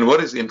 And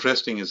what is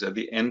interesting is at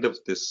the end of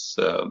this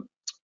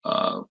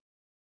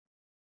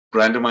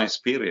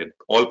randomized period,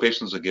 all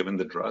patients were given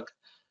the drug.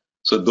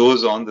 So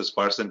those on the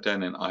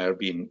sparsentan and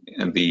IRB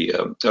and the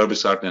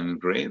irbesartan in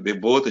gray, they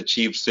both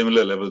achieved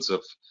similar levels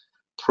of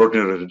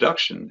proteinuria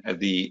reduction at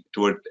the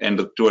towards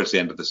the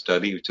end of the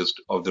study, which is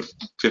of the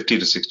 50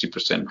 to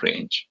 60%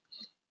 range.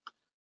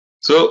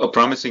 So a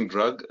promising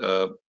drug.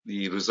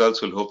 The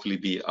results will hopefully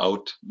be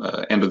out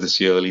end of this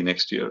year, early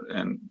next year,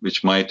 and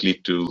which might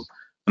lead to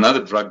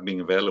another drug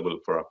being available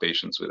for our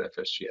patients with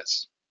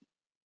FSGS.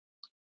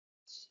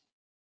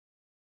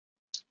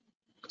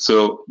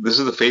 So this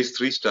is a phase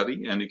 3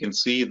 study, and you can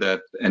see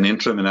that an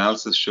interim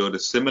analysis showed a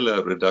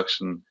similar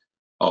reduction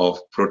of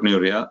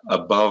proteinuria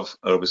above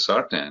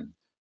irbesartan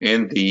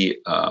in the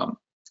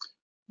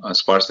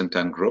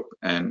sparsentan group,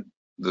 and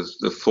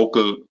the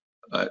focal,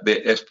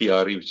 the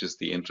FPRE, which is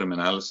the interim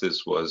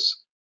analysis,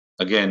 was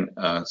again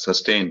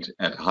sustained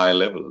at high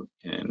level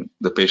in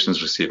the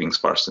patients receiving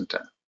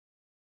sparsentan.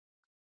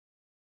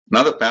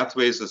 Another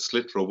pathway is the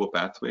SLIT-ROBO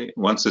pathway.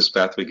 Once this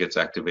pathway gets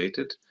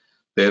activated,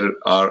 there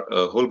are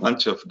a whole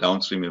bunch of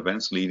downstream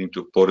events leading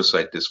to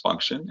podocyte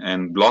dysfunction,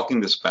 and blocking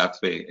this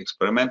pathway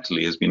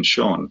experimentally has been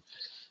shown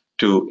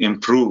to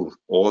improve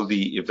all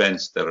the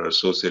events that are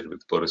associated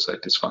with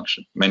podocyte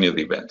dysfunction, many of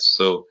the events.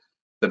 So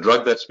the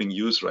drug that's being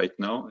used right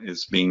now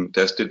is being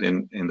tested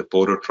in the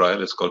PODO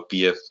trial. It's called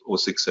PF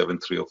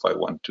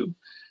 067-30512.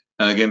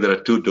 And again, there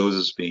are 2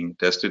 doses being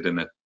tested in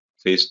a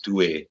phase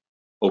 2A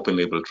open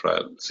label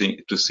trial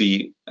to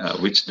see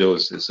which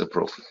dose is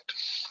appropriate.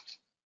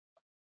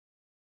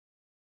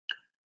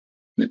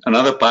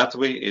 Another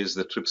pathway is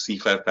the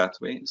TRPC5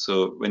 pathway.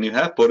 So when you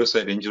have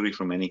podocyte injury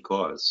from any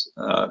cause,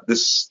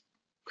 this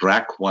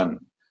RAC1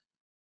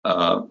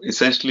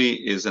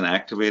 essentially is an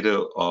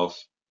activator of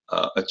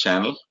a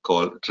channel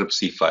called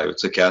TRPC5.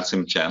 It's a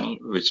calcium channel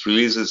which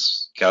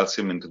releases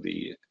calcium into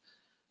the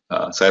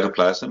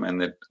cytoplasm,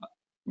 and it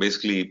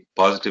basically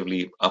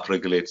positively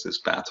upregulates this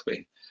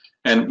pathway.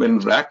 And when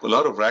a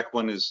lot of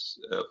RAC1 is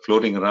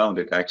floating around,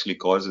 it actually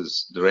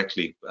causes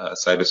directly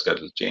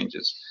cytoskeletal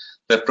changes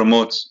that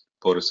promotes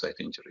podocyte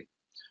injury,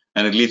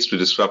 and it leads to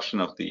disruption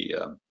of the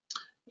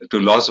to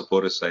loss of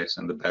podocytes,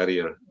 and the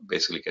barrier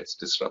basically gets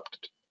disrupted.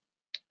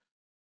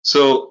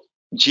 So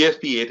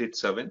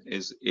GFP887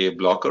 is a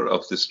blocker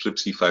of this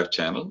TRPC5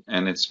 channel,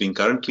 and it's being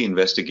currently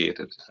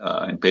investigated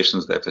in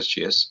patients with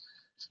FSGS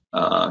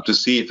to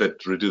see if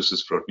it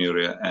reduces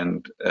proteinuria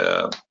and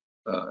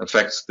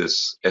affects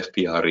this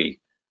FPRE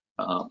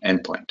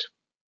endpoint.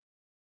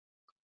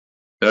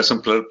 There are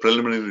some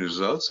preliminary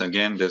results.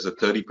 Again, there's a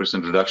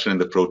 30% reduction in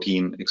the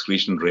protein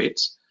excretion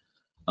rates.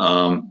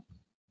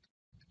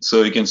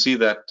 So you can see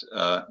that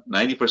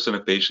 90%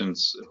 of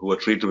patients who are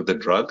treated with the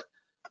drug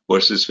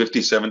versus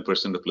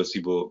 57% of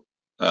placebo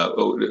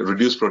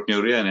reduced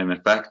proteinuria, and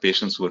in fact,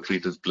 patients who are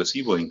treated with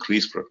placebo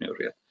increased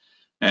proteinuria.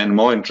 And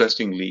more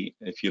interestingly,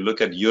 if you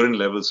look at urine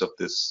levels of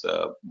this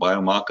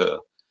biomarker,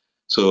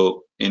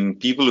 so in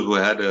people who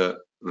had a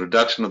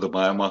reduction of the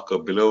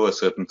biomarker below a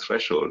certain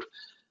threshold,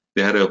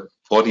 they had a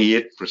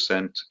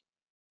 48%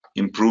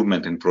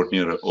 improvement in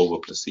proteinuria over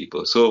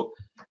placebo. So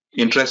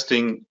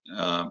interesting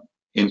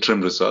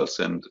interim results,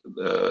 and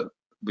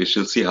we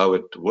shall see how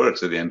it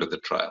works at the end of the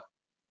trial.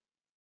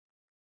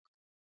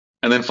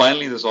 And then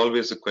finally, there's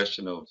always a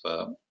question of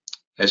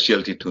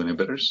SGLT2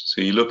 inhibitors.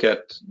 So you look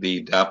at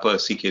the DAPA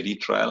CKD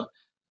trial,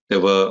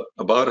 there were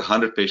about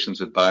 100 patients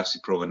with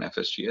biopsy-proven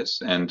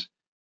FSGS, and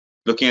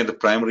looking at the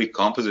primary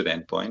composite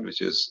endpoint,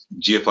 which is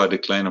GFR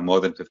decline of more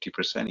than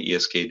 50%,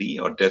 ESKD,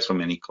 or death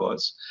from any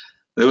cause,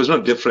 there was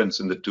no difference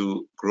in the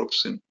 2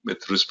 groups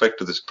with respect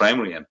to this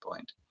primary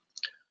endpoint.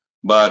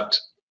 But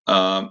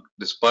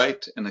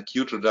despite an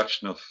acute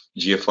reduction of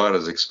GFR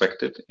as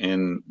expected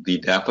in the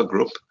DAPA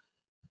group,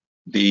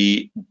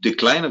 the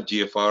decline of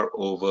GFR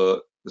over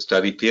the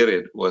study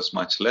period was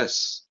much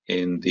less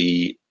in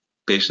the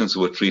patients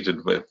who were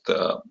treated with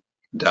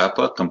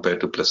DAPA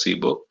compared to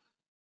placebo,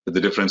 with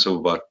a difference of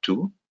about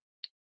 2,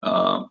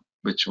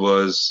 which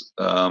was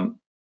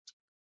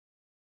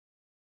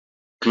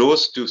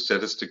close to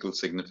statistical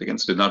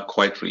significance. Did not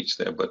quite reach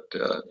there, but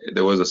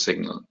there was a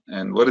signal.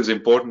 And what is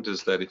important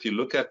is that if you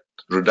look at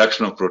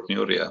reduction of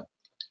proteinuria,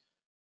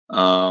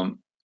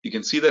 you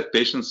can see that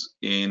patients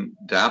in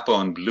DAPA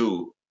on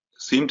blue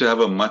seem to have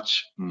a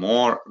much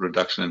more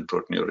reduction in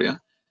proteinuria.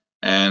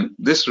 And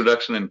this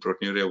reduction in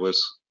proteinuria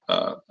was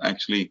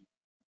actually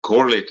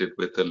correlated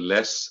with a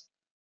less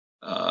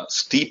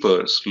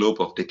steeper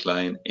slope of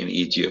decline in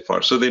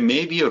eGFR. So there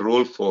may be a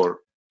role for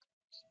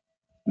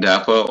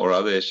DAPA or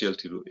other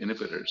SGLT2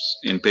 inhibitors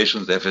in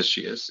patients with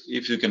FSGS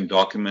if you can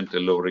document a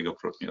lowering of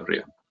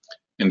proteinuria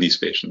in these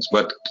patients.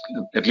 But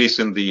at least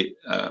in the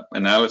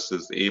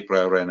analysis, the a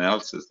priori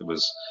analysis, there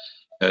was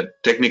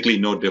technically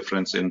no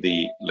difference in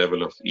the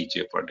level of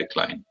eGFR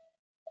decline.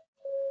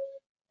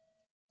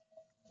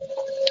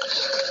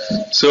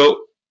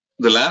 So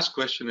the last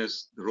question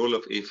is the role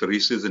of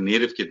apheresis in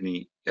native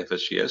kidney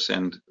FSGS,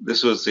 and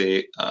this was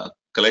a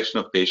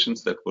collection of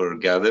patients that were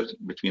gathered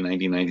between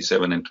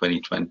 1997 and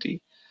 2020.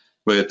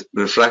 with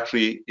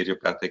refractory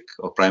idiopathic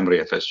or primary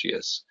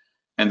FSGS.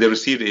 And they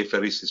received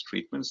apheresis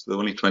treatments. There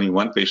were only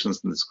 21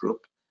 patients in this group,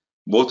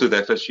 both with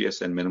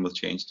FSGS and minimal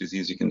change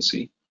disease, you can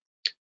see.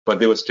 But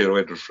they were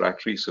steroid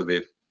refractory, so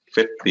they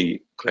fit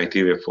the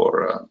criteria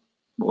for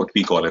what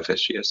we call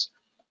FSGS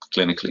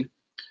clinically.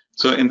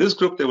 So in this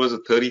group, there was a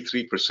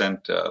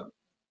 33%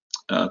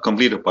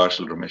 complete or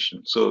partial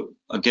remission. So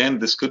again,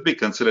 this could be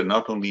considered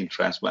not only in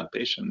transplant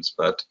patients,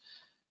 but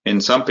in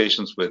some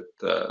patients with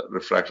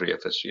refractory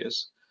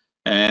FSGS.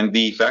 And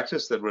the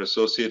factors that were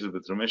associated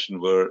with remission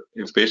were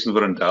if patients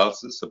were on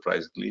dialysis,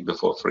 surprisingly,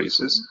 before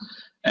apheresis,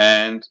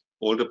 and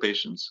older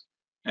patients,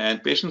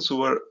 and patients who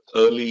were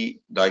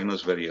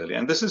diagnosed very early.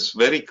 And this is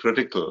very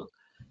critical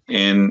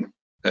in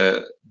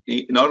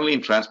not only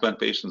in transplant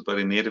patients, but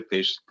in native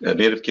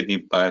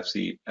kidney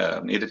biopsy,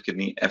 native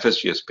kidney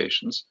FSGS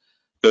patients,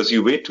 because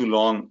you wait too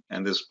long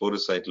and this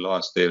podocyte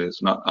loss, there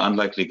is not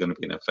unlikely going to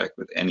be an effect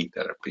with any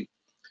therapy.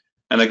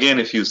 And again,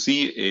 if you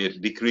see a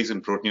decrease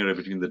in proteinuria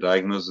between the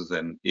diagnosis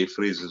and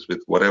apheresis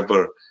with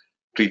whatever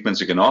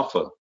treatments you can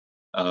offer,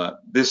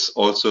 this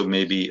also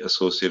may be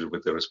associated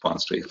with the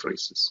response to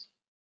apheresis.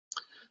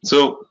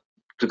 So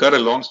to cut a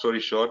long story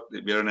short,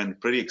 we are in a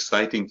pretty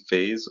exciting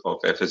phase of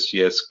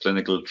FSGS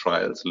clinical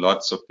trials.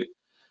 Lots of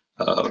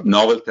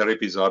novel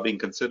therapies are being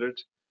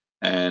considered,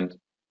 and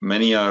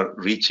many are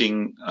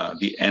reaching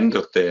the end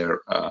of their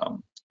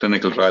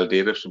clinical trial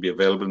data, should be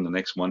available in the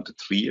next 1 to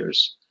 3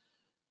 years.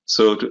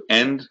 So to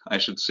end, I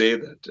should say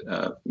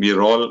that we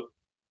are all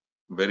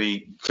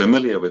very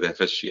familiar with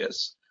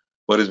FSGS.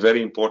 What is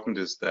very important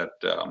is that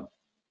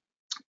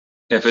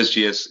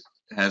FSGS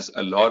has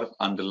a lot of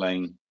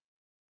underlying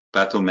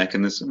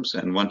pathomechanisms,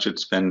 and one should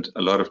spend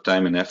a lot of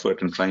time and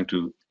effort in trying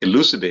to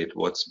elucidate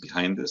what's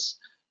behind this,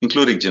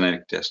 including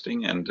genetic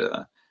testing. And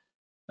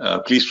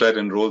please try to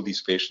enroll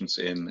these patients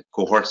in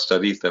cohort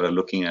studies that are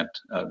looking at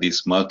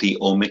this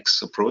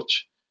multi-omics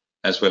approach,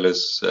 as well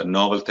as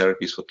novel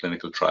therapies for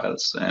clinical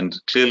trials. And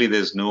clearly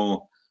there's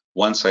no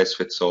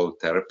one-size-fits-all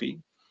therapy.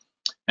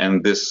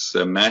 And this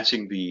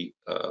matching the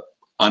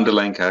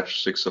underlying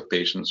characteristics of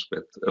patients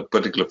with a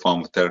particular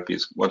form of therapy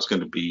is what's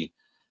going to be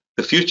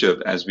the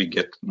future as we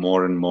get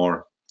more and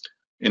more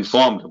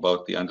informed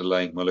about the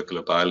underlying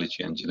molecular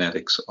biology and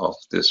genetics of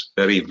this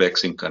very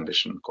vexing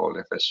condition called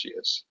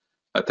FSGS.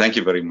 Thank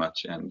you very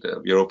much, and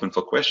we are open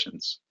for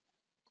questions.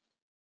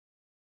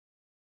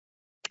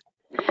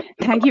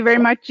 Thank you very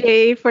much,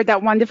 Jay, for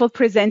that wonderful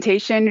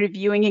presentation,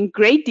 reviewing in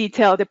great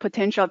detail the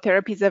potential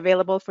therapies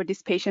available for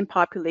this patient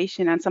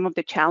population and some of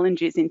the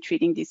challenges in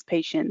treating these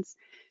patients.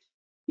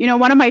 You know,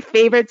 one of my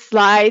favorite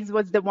slides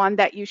was the one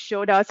that you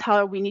showed us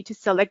how we need to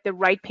select the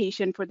right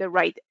patient for the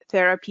right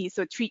therapy.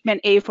 So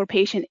treatment A for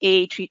patient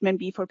A, treatment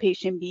B for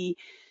patient B.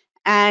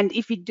 And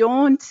if we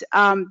don't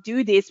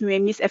do this, we may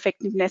miss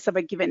effectiveness of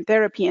a given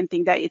therapy and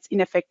think that it's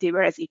ineffective,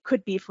 whereas it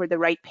could be for the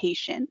right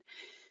patient.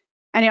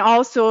 And it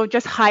also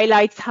just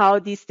highlights how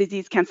this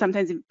disease can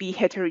sometimes be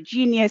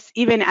heterogeneous,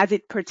 even as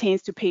it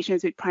pertains to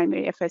patients with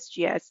primary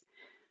FSGS.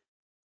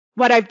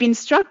 What I've been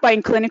struck by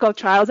in clinical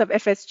trials of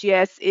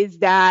FSGS is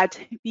that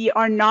we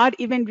are not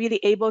even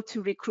really able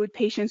to recruit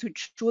patients who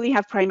truly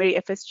have primary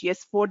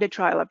FSGS for the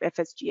trial of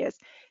FSGS.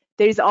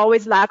 There is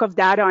always lack of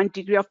data on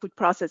degree of food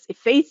process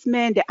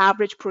effacement. The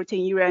average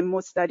proteinuria in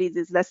most studies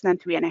is less than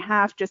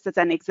 3.5. Just as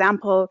an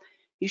example,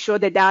 you show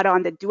the data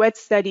on the duet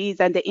studies,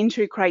 and the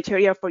entry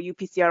criteria for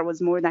UPCR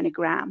was more than 1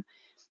 gram.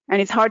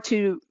 And it's hard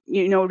to,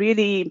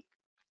 really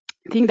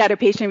think that a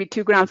patient with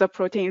 2 grams of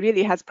protein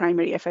really has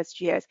primary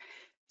FSGS.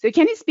 So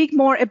can you speak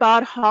more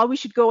about how we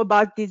should go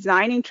about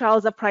designing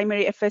trials of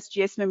primary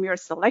FSGS when we are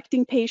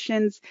selecting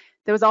patients?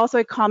 There was also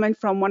a comment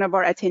from one of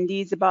our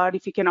attendees about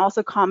if you can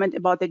also comment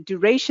about the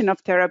duration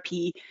of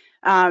therapy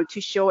to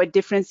show a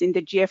difference in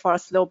the GFR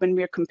slope when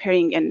we're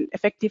comparing an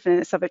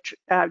effectiveness of a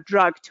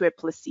drug to a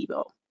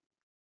placebo.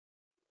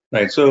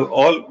 Right, so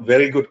all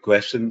very good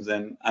questions,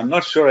 and I'm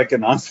not sure I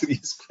can answer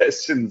these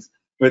questions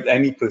with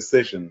any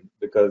precision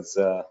because,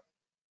 the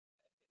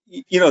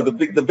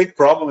big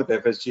problem with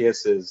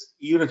FSGS is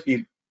even if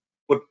we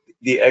put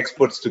the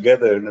experts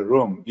together in a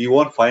room, we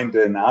won't find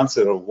an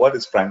answer of what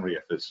is primary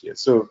FSGS.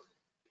 So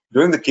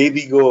during the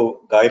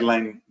KDIGO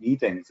guideline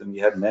meetings, and we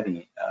had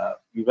many,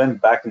 we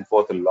went back and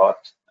forth a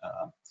lot.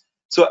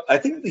 So I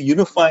think the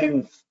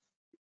unifying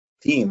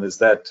theme is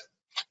that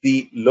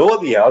the lower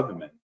the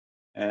albumin,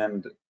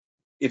 and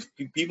if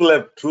people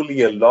have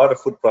truly a lot of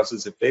food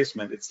process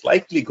replacement, it's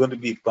likely going to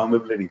be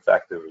permeability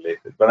factor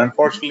related. But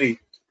unfortunately,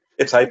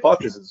 it's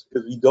hypothesis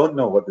because we don't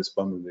know what this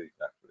permeability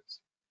factor is.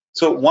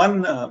 So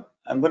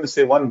I'm going to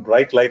say one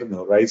bright light on the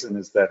horizon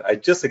is that I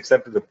just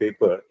accepted a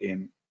paper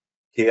in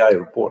KI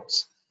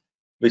Reports,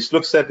 which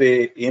looks at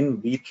a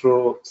in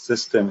vitro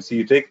system. So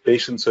you take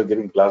patients who are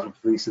getting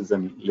plasmapheresis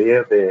and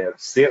layer their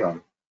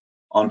serum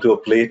onto a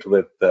plate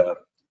with the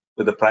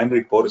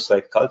primary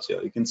podocyte culture.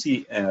 You can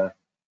see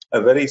a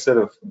very sort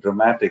of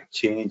dramatic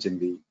change in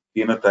the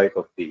phenotype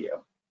of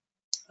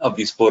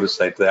these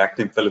podocytes. The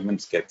actin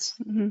filaments gets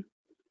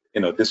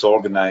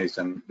disorganized,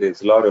 and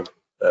there's a lot of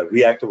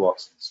reactive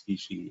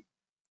oxygen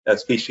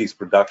species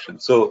production.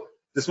 So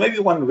this may be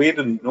one way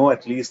to know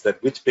at least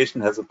that which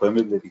patient has a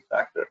permeability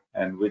factor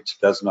and which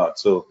does not.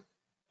 So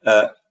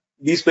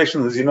these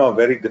patients, as you know, are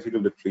very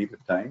difficult to treat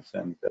at times,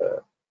 and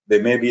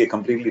there may be a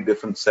completely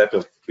different set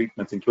of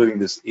treatments, including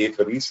this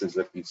apheresis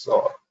that we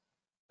saw,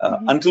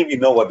 until we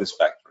know what this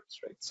factor is,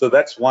 right? So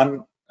that's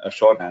one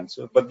short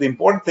answer. But the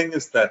important thing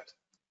is that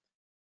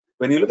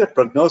when you look at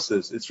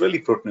prognosis, it's really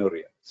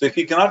proteinuria. So if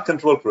you cannot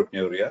control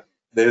proteinuria,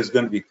 there is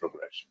going to be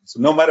progression.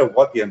 So no matter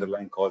what the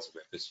underlying cause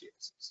of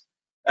FSGS is.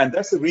 And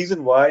that's the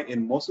reason why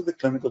in most of the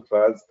clinical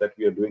trials that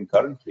we are doing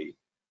currently,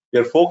 we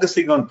are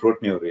focusing on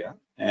proteinuria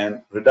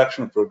and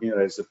reduction of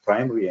proteinuria as the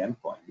primary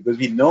endpoint, because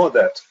we know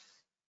that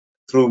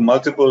through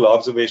multiple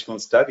observational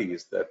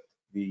studies that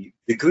the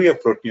degree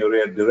of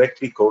proteinuria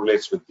directly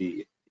correlates with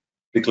the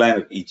decline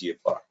of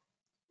eGFR.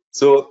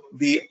 So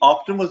the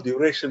optimal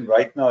duration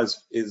right now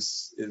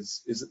is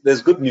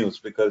there's good news,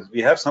 because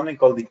we have something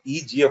called the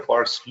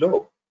eGFR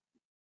slope,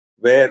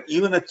 where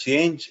even a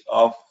change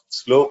of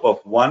slope of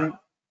 1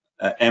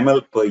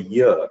 ml per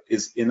year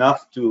is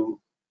enough to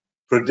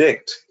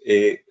predict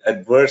a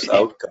adverse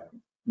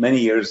outcome many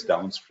years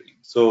downstream.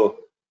 So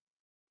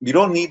we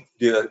don't need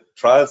the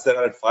trials that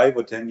are at 5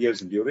 or 10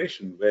 years in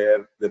duration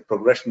where the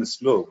progression is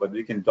slow, but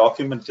we can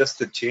document just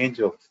a change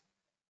of,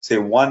 say,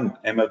 1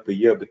 ml per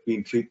year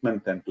between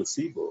treatment and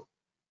placebo.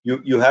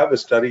 You have a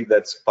study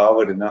that's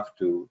powered enough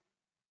to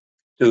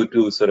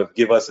sort of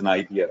give us an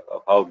idea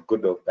of how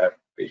good or bad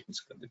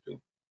patients can do.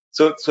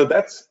 So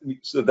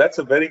that's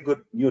a very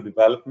good new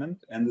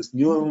development, and this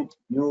new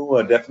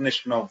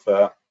definition of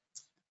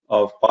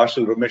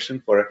partial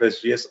remission for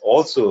FSGS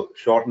also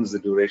shortens the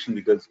duration,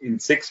 because in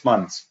 6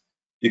 months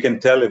you can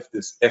tell if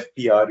this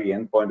FPRE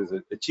endpoint is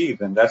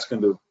achieved, and that's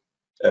going to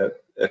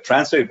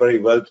translate very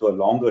well to a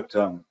longer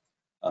term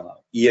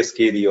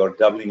ESKD or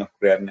doubling of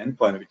creatinine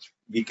endpoint, which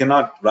we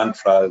cannot run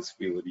trials if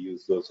we would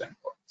use those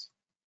endpoints.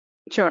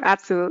 Sure,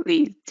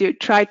 absolutely. To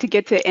try to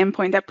get to an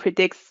endpoint that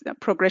predicts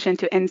progression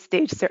to end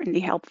stage, certainly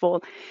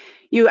helpful.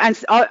 You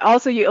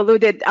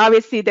alluded,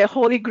 obviously, the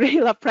holy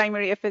grail of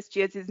primary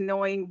FSGS is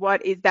knowing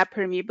what is that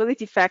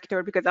permeability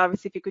factor, because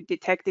obviously if you could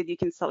detect it, you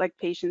can select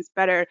patients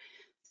better.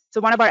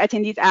 So one of our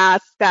attendees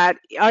asked that,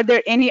 are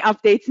there any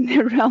updates in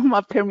the realm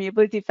of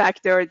permeability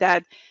factor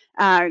that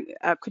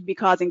could be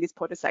causing this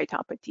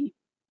podocytopathy?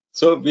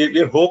 So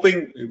we're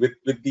hoping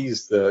with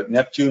these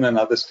Neptune and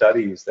other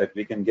studies that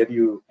we can get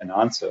you an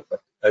answer,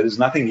 but there's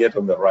nothing yet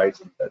on the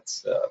horizon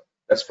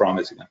that's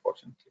promising,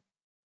 unfortunately.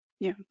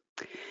 Yeah.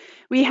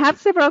 We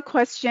have several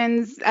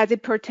questions as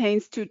it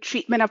pertains to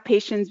treatment of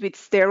patients with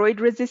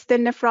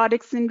steroid-resistant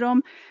nephrotic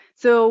syndrome.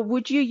 So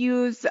would you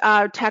use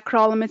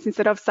tacrolimus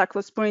instead of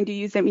cyclosporine? Do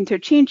you use them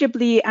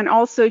interchangeably? And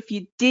also, if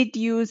you did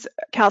use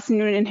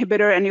calcineurin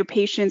inhibitor and your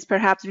patients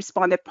perhaps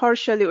responded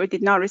partially or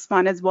did not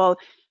respond as well,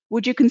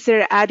 would you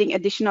consider adding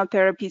additional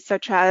therapies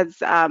such as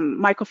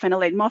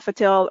mycophenolate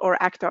mofetil or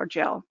Actar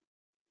gel?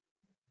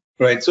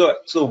 Right. So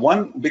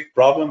one big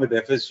problem with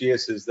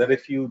FSGS is that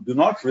if you do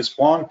not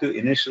respond to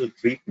initial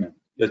treatment,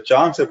 the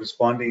chance of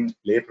responding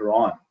later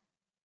on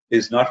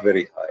is not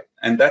very high.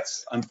 And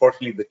that's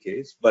unfortunately the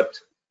case. But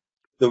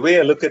the way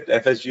I look at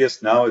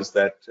FSGS now is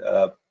that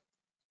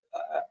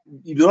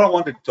you do not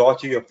want to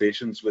torture your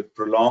patients with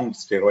prolonged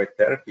steroid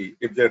therapy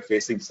if they're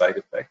facing side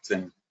effects.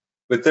 And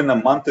within a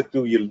month or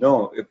two, you'll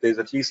know if there's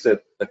at least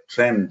a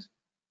trend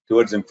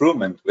towards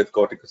improvement with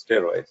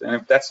corticosteroids. And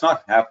if that's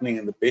not happening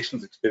and the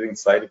patient's experiencing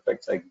side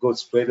effects, I go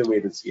straight away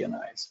to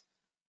CNIs.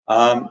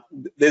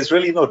 There's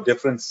really no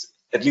difference,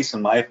 at least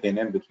in my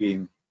opinion,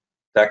 between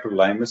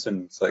tacrolimus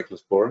and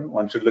cyclosporin.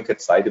 One should look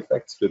at side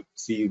effects to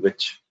see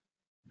which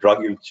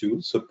drug you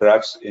choose. So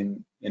perhaps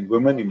in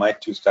women, you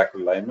might choose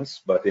tacrolimus,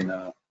 but in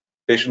a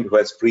patient who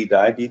has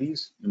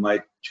pre-diabetes, you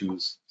might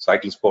choose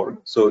cyclosporin.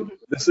 So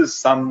this is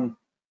some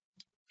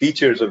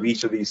features of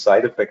each of these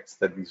side effects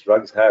that these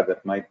drugs have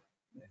that might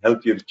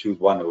help you to choose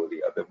one over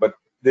the other. But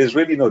there's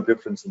really no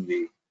difference in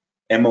the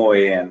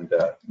MOA and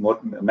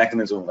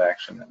mechanism of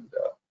action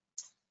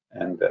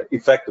and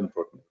effect on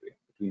proteinuria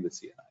between the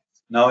CNIs.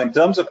 Now, in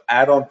terms of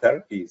add-on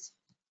therapies,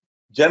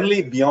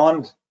 generally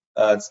beyond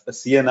a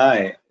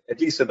CNI, at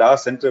least at our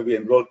center, we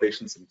enroll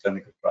patients in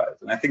clinical trials.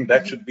 And I think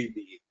that should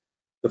be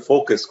the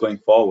focus going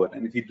forward.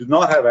 And if you do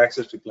not have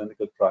access to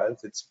clinical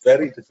trials, it's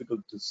very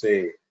difficult to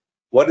say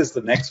what is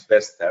the next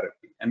best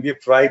therapy. And we've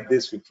tried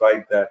this, we've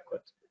tried that,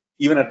 but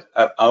even at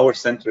our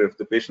center, if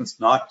the patient's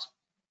not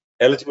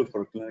eligible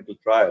for a clinical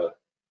trial,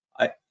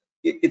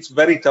 it's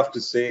very tough to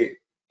say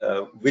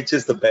which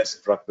is the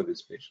best drug for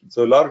this patient.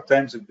 So a lot of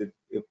times,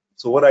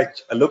 what I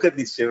look at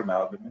the serum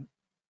albumin,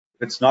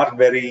 if it's not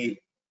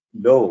very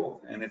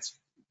low and it's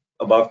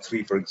above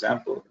 3, for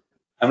example,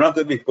 I'm not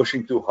going to be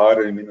pushing too hard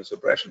on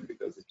immunosuppression,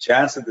 because the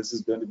chance that this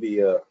is going to be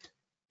a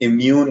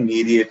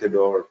immune-mediated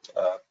or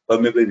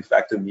permeability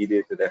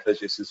factor-mediated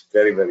FSGS is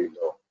very, very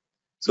low.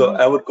 So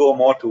I would go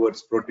more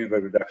towards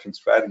proteinuria reduction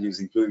strategies,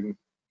 including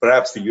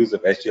perhaps the use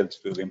of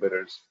SGLT2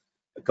 inhibitors,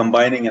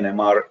 combining an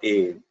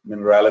MRA,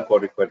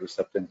 mineralocorticoid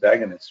receptor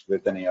antagonist,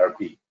 with an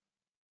ARB,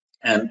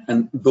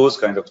 and those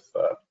kind of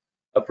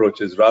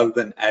approaches, rather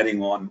than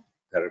adding on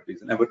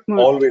therapies. And I would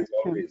Most,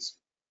 always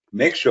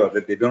make sure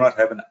that they do not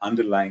have an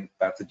underlying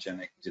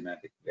pathogenic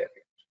genetic variant.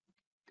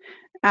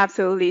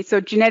 Absolutely.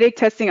 So genetic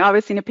testing,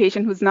 obviously, in a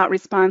patient who's not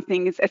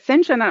responding is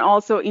essential, and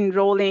also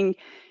enrolling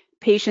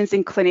patients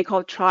in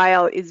clinical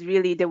trial is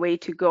really the way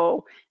to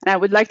go. And I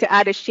would like to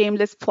add a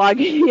shameless plug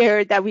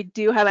here that we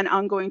do have an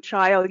ongoing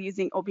trial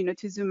using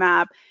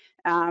obinutuzumab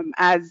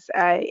as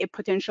a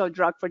potential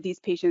drug for these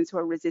patients who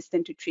are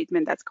resistant to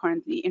treatment that's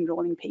currently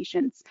enrolling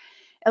patients.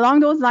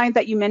 Along those lines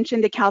that you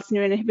mentioned, the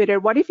calcineurin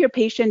inhibitor, what if your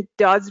patient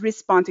does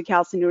respond to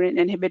calcineurin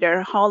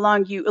inhibitor? How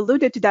long, you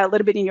alluded to that a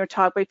little bit in your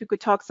talk, but if you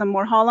could talk some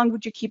more, how long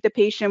would you keep the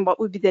patient? What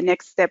would be the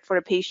next step for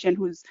a patient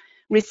who's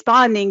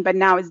responding, but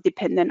now is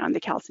dependent on the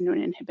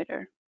calcineurin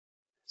inhibitor?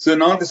 So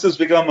now this has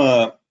become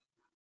a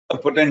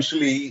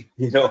potentially,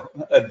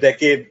 a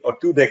decade or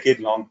 2 decade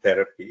long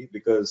therapy,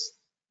 because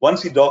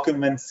once you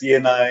document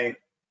CNI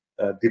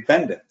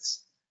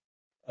dependence,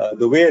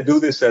 the way I do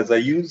this is I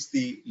use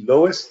the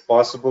lowest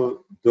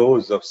possible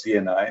dose of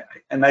CNI,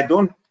 and I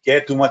don't care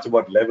too much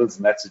about levels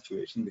in that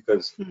situation,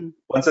 because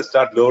once I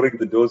start lowering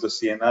the dose of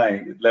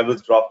CNI,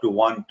 levels drop to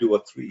 1, 2,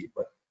 or 3.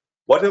 But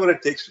whatever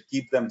it takes to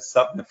keep them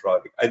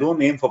subnephrotic. I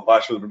don't aim for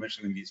partial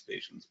remission in these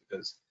patients,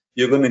 because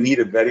you're going to need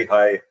a very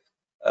high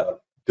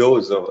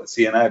dose of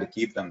CNI to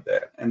keep them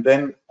there. And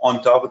then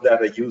on top of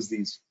that, I use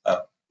these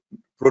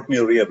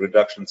proteinuria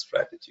reduction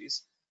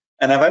strategies.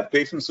 And I've had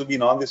patients who've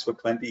been on this for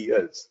 20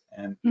 years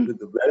and with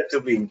the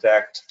relatively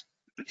intact,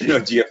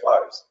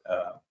 GFRs.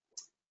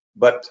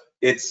 But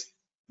it's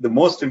the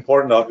most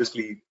important,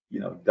 obviously,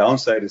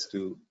 downside is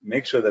to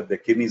make sure that their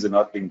kidneys are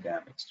not being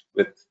damaged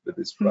with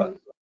this drug.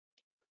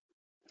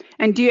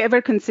 And do you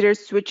ever consider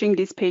switching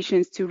these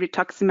patients to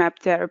rituximab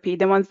therapy,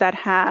 the ones that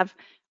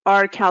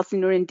are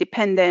calcineurin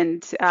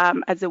dependent,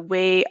 as a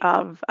way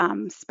of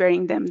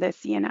sparing them the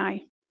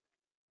CNI?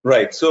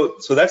 Right. So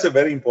that's a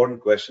very important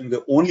question.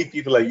 The only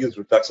people I use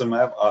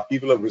rituximab are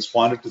people who have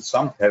responded to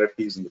some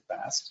therapies in the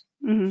past,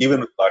 even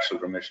with partial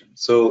remission.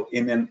 So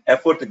in an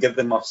effort to get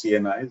them off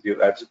CNIs,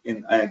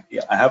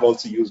 I have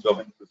also used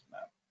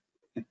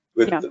obinutuzumab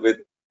with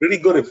pretty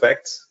good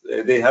effects.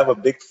 They have a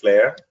big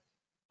flare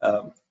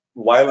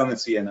while on a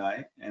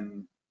CNI,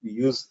 and we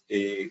use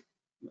a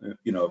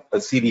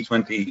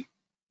CD20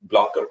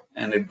 blocker,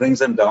 and it brings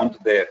them down to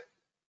their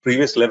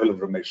previous level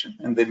of remission,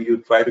 and then you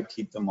try to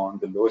keep them on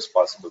the lowest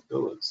possible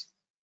dose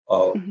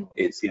of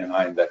a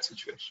CNI in that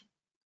situation.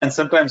 And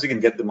sometimes you can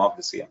get them off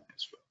the CNI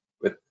as well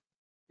with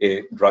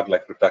a drug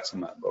like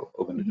rituximab or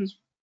obinutuzumab.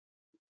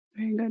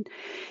 Very good.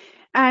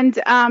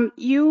 And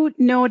you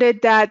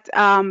noted that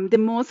the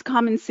most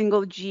common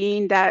single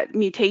gene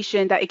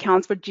mutation that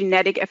accounts for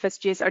genetic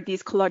FSGS are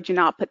these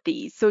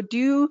collagenopathies. So do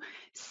you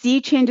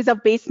see changes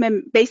of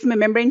basement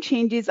membrane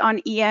changes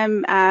on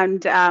EM?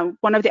 And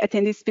one of the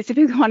attendees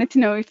specifically wanted to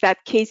know if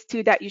that case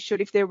 2 that you showed,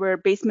 if there were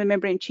basement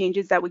membrane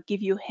changes that would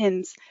give you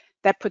hints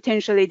that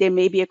potentially there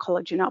may be a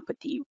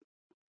collagenopathy.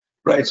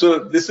 Right. So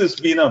this has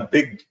been a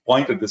big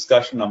point of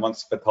discussion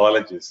amongst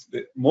pathologists.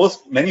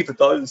 Many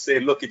pathologists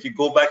say, look, if you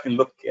go back and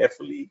look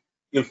carefully,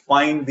 you'll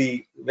find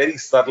the very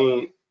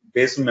subtle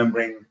basement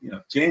membrane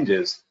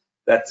changes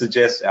that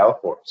suggest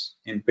Alports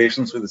in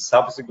patients with a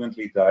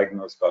subsequently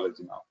diagnosed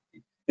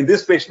collagenopathy. In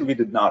this patient, we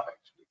did not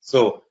actually.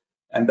 So,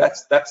 and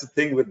that's the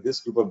thing with this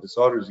group of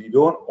disorders. You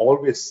don't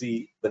always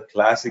see the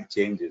classic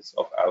changes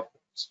of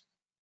Alports.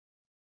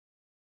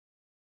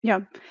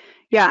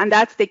 Yeah, and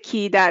that's the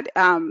key that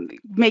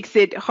makes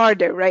it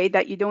harder, right?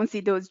 That you don't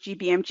see those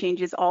GBM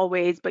changes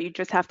always, but you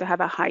just have to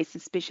have a high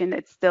suspicion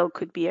that still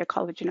could be a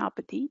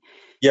collagenopathy.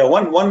 Yeah,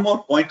 one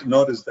more point to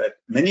note is that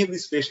many of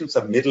these patients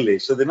are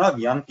middle-aged, so they're not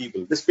young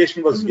people. This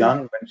patient was young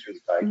when she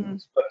was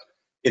diagnosed, but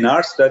in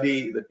our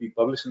study that we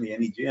published in the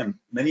NEJM,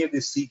 many of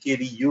these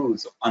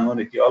CKD-Us of unknown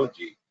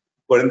etiology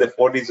were in their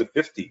 40s or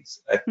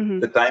 50s at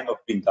the time of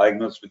being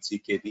diagnosed with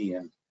CKD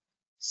and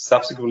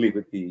subsequently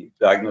with the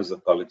diagnosis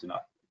of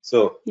collagenopathy.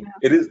 So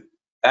it is,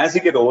 as you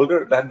get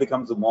older, that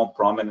becomes a more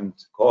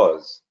prominent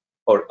cause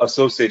or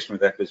association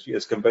with FSGS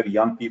as compared to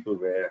young people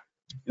where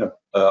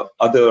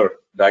other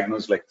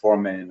diagnoses like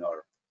Foreman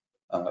or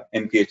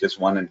NPHS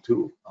 1 and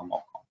 2 are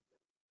more common.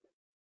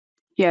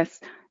 Yes,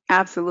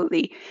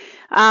 absolutely.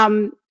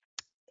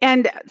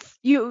 And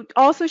you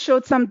also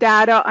showed some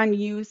data on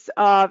use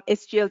of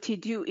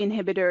SGLT2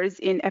 inhibitors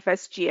in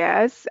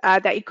FSGS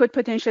that it could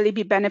potentially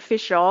be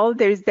beneficial.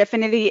 There's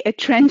definitely a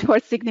trend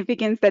towards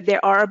significance that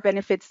there are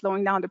benefits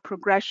slowing down the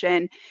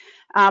progression,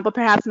 but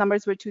perhaps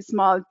numbers were too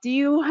small. Do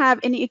you have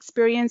any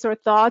experience or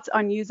thoughts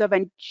on use of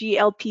a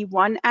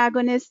GLP-1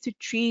 agonist to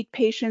treat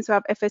patients who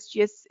have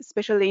FSGS,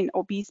 especially in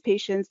obese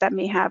patients that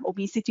may have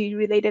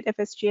obesity-related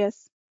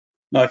FSGS?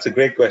 No, it's a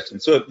great question.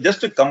 So just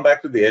to come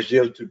back to the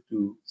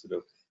SGLT2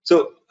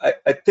 so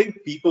I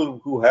think people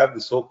who have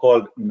the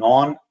so-called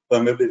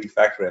non-permeability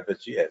factor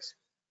FSGS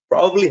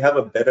probably have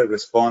a better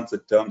response in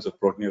terms of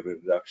proteinuria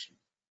reduction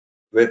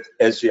with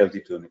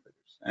SGLT2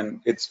 inhibitors.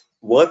 And it's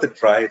worth a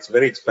try. It's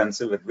very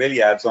expensive. It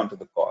really adds on to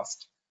the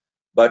cost.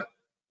 But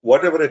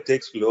whatever it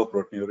takes to lower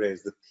proteinuria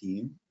is the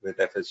theme with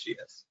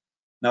FSGS.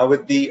 Now,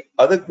 with the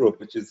other group,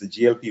 which is the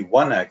GLP-1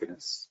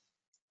 agonists,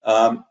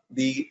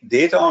 the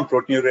data on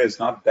proteinuria is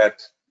not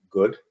that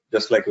good,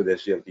 just like with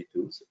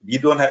SGLT2s. We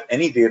don't have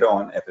any data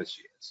on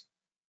FSGS.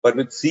 But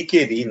with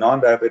CKD,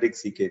 non-diabetic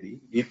CKD,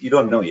 you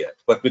don't know yet.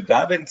 But with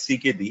diabetic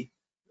CKD,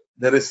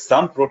 there is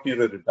some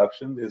proteinuria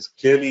reduction. There's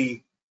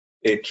clearly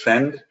a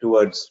trend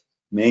towards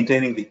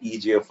maintaining the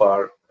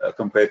eGFR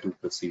compared to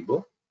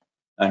placebo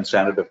and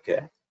standard of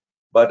care.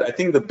 But I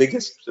think the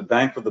biggest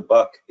bang for the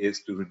buck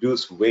is to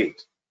reduce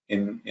weight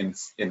in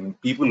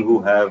people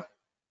who have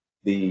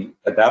the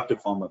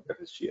adaptive form of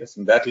FSGS,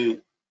 and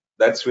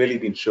that's really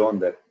been shown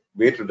that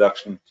weight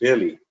reduction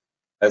clearly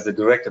has a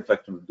direct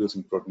effect on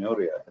reducing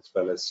proteinuria as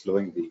well as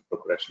slowing the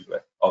progression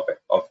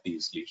of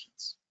these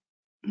lesions.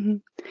 Mm-hmm.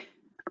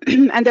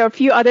 And there are a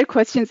few other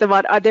questions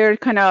about other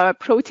kind of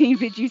protein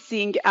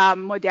reducing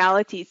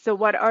modalities. So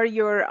what are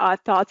your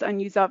thoughts on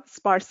use of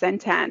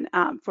sparsentan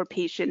for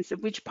patients?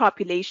 Which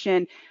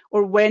population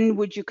or when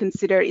would you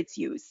consider its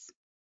use?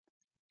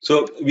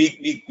 So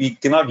we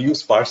cannot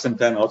use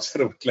sparsentan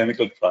outside of a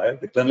clinical trial.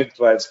 The clinical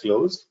trial is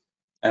closed,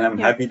 and I'm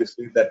happy to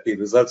see that the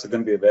results are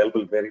going to be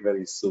available very,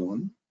 very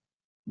soon.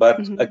 But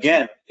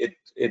again,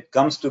 it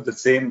comes to the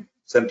same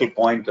central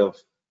point of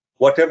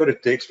whatever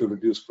it takes to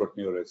reduce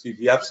proteinuria. So if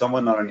you have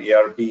someone on an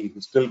ARB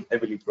who's still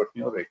heavily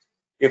proteinuric,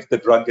 if the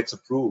drug gets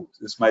approved,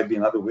 this might be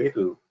another way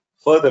to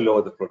further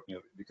lower the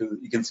proteinuria, because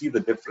you can see the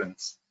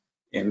difference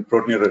in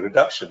proteinuria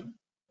reduction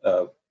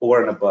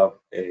over and above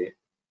a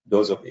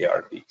dose of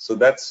ARB. So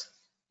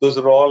those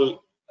are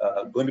all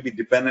going to be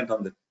dependent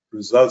on the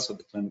results of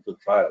the clinical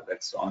trial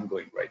that's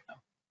ongoing right now.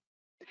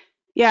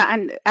 Yeah,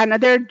 and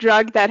another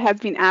drug that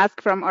has been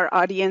asked from our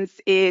audience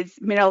is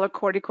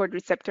mineralocorticoid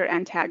receptor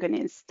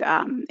antagonist.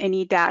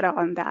 Any data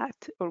on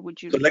that, or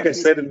would you? So, like I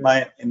said in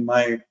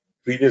my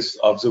previous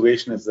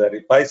observation, is that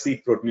if I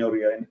see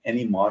proteinuria in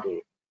any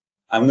model,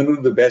 I'm going to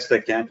do the best I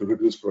can to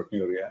reduce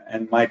proteinuria.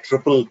 And my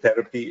triple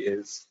therapy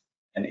is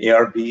an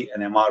ARB,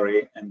 an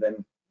MRA, and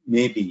then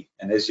maybe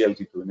an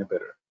SGLT2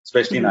 inhibitor,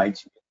 especially in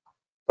IgAN,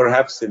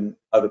 perhaps in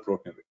other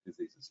proteinuric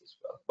diseases as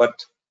well.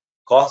 But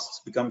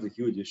costs becomes a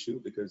huge issue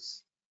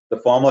because the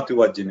former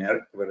two are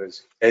generic,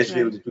 whereas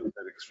SGLT2s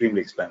are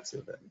extremely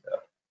expensive, and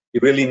you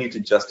really need to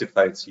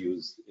justify its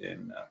use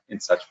in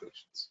such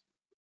patients.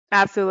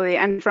 Absolutely,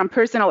 and from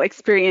personal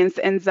experience,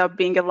 ends up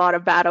being a lot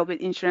of battle with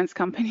insurance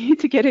company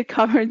to get it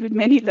covered, with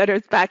many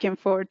letters back and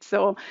forth.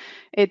 So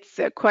it's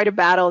quite a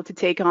battle to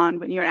take on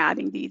when you're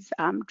adding these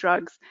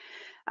drugs.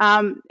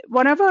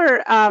 One of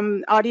our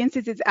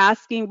audiences is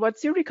asking,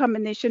 what's your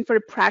recommendation for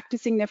a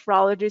practicing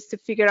nephrologist to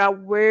figure out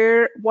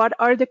what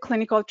are the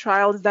clinical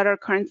trials that are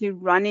currently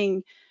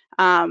running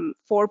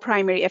for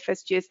primary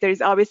FSGS?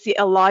 There's obviously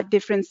a lot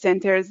different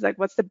centers. Like,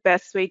 what's the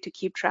best way to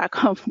keep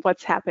track of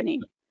what's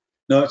happening?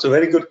 No, it's a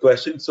very good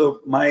question.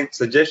 So my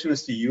suggestion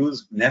is to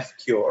use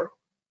NephCure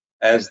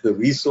as the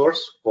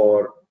resource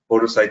for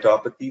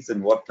podocytopathies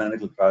and what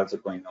clinical trials are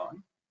going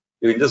on.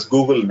 You can just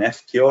Google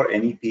NephCure,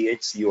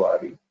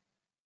 NephCure.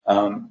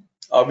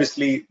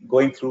 Obviously,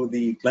 going through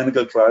the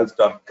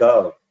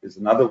clinicaltrials.gov is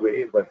another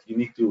way, but you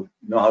need to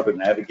know how to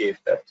navigate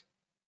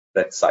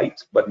that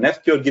site. But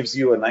NephCure gives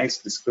you a nice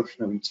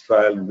description of each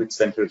trial and which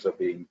centers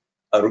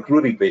are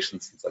recruiting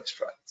patients in such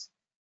trials.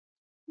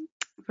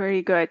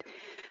 Very good.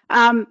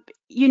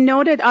 You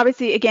noted,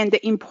 obviously, again,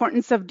 the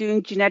importance of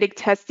doing genetic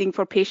testing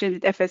for patients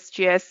with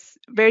FSGS.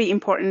 Very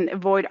important.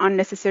 Avoid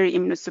unnecessary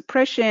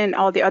immunosuppression,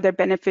 all the other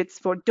benefits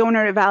for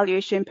donor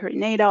evaluation,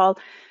 perinatal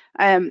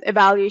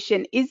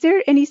evaluation. Is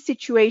there any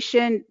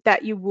situation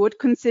that you would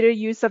consider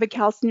use of a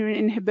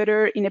calcineurin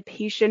inhibitor in a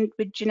patient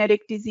with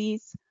genetic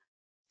disease?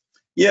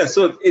 Yeah,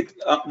 so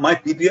my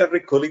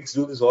pediatric colleagues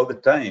do this all the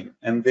time,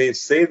 and they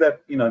say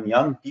that in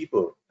young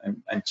people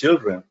and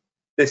children,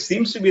 there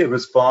seems to be a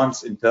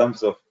response in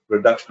terms of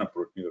reduction of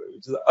proteinuria,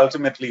 which is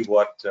ultimately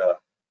what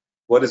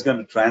is going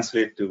to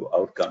translate to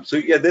outcomes. So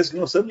yeah, there's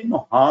certainly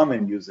no harm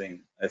in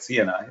using a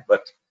CNI,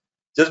 but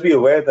just be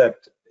aware that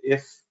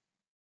if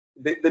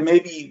there may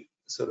be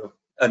sort of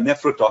a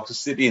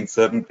nephrotoxicity in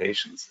certain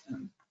patients,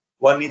 and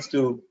one needs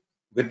to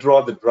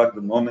withdraw the drug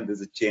the moment there's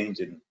a change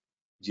in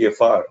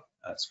GFR,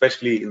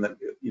 especially in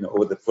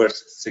over the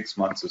first 6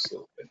 months or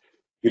so.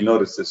 You'll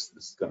notice this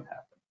is going to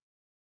happen.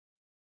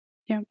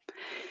 Yeah.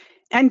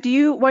 And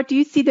what do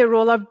you see the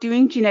role of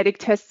doing genetic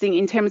testing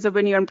in terms of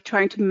when you're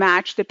trying to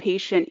match the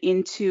patient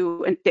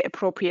into the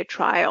appropriate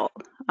trial?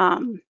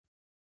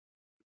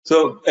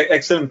 So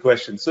excellent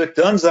question. So it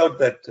turns out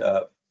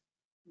that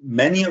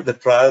many of the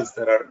trials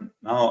that are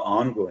now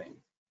ongoing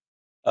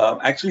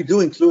actually do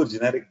include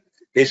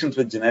patients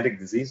with genetic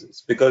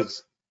diseases,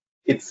 because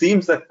it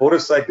seems that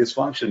podocyte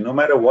dysfunction, no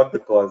matter what the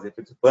cause, if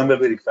it's a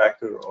permeability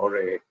factor or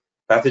a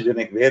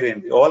pathogenic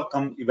variant, they all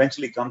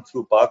eventually come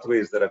through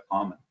pathways that are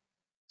common.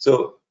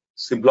 So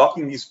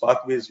blocking these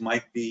pathways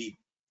might be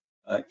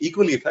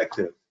equally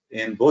effective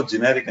in both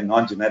genetic and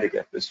non-genetic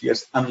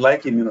FSGS,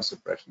 unlike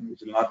immunosuppression,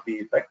 which will not be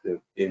effective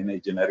in a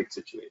genetic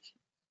situation.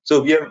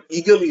 So we are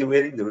eagerly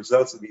awaiting the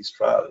results of these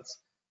trials,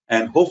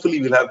 and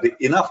hopefully we'll have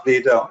enough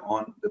data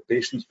on the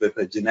patients with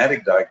a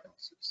genetic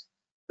diagnosis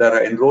that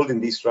are enrolled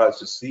in these trials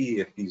to see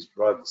if these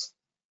drugs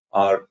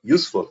are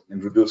useful in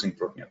reducing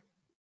proteinuria.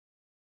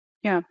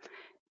 Yeah.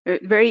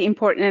 Very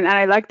important, and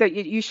I like that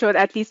you showed,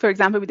 at least for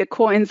example with the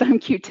coenzyme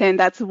Q10,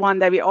 that's one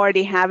that we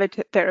already have a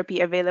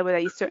therapy available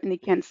that you certainly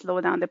can slow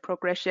down the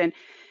progression.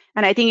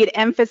 And I think it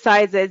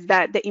emphasizes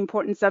that the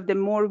importance of the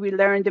more we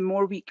learn, the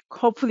more we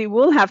hopefully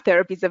will have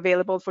therapies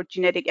available for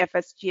genetic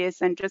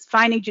FSGS, and just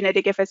finding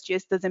genetic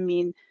FSGS doesn't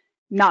mean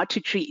not to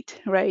treat,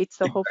 right?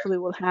 So hopefully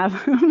we'll have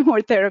more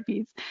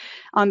therapies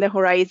on the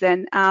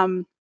horizon.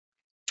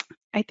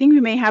 I think we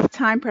may have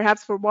time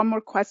perhaps for one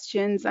more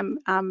questions.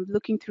 I'm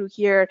looking through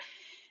here.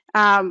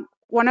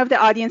 One of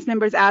the audience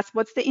members asked,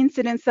 what's the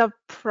incidence of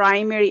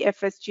primary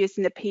FSGS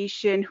in a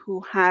patient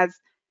who has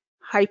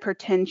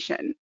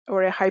hypertension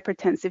or a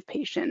hypertensive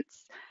patient?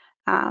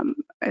 I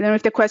don't know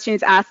if the question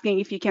is asking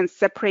if you can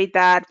separate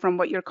that from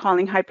what you're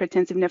calling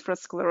hypertensive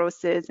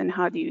nephrosclerosis, and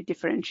how do you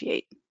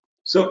differentiate?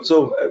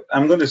 So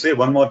I'm going to say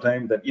one more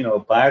time that,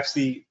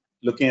 biopsy,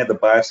 looking at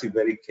the biopsy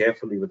very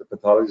carefully with the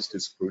pathologist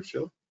is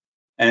crucial.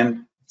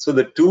 And so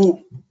the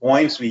 2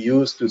 points we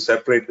use to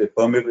separate the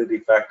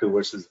permeability factor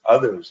versus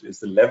others is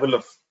the level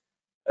of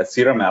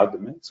serum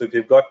albumin. So if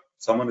you've got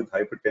someone with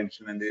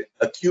hypertension and they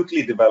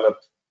acutely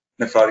developed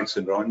nephrotic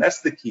syndrome, and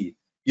that's the key,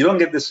 you don't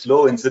get this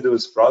slow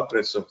insidious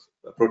progress of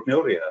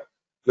proteinuria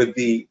with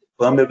the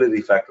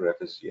permeability factor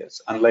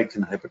FSGS, unlike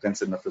in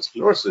hypertensive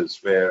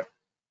nephrosclerosis, where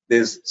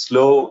there's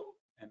slow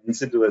and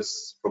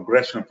insidious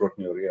progression of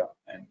proteinuria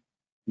and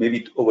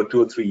maybe over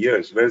 2 or 3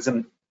 years. Whereas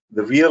in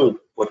the real,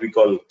 what we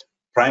call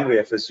primary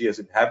FSGS,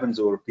 it happens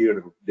over a period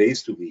of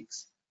days to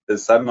weeks.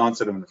 There's sudden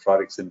onset of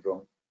nephrotic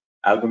syndrome,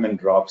 albumin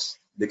drops,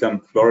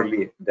 become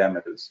floridly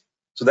edematous.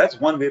 So that's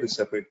one way to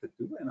separate the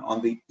two. And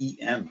on the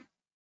EM,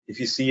 if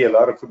you see a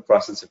lot of food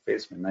process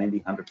effacement,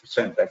 90,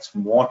 100%, that's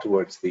more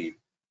towards the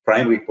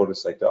primary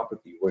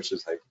podocytopathy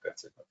versus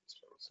hypertensive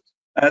nephrosclerosis.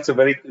 And that's a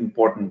very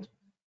important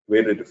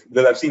way to differentiate.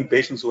 Because I've seen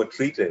patients who are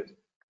treated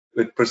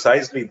with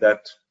precisely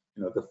that,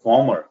 the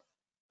former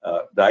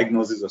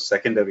diagnosis of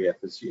secondary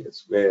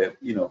FSGS, where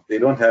they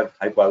don't have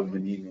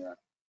hypoalbuminemia,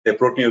 their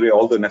proteinuria,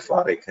 although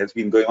nephrotic, has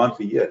been going on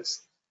for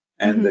years,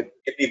 and the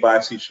kidney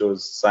biopsy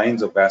shows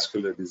signs of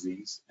vascular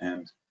disease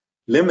and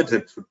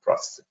limited food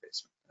process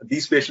effacement.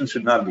 These patients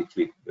should not be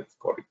treated with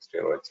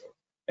corticosteroids or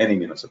any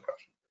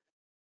immunosuppression.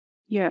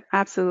 Yeah,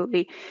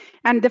 absolutely.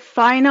 And the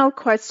final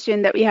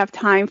question that we have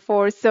time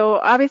for. So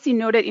obviously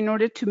know that in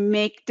order to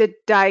make the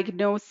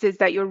diagnosis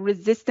that you're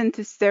resistant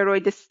to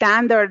steroid, the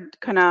standard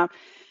kind of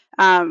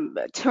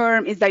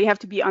term is that you have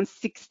to be on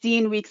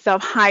 16 weeks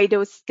of high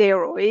dose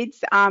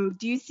steroids.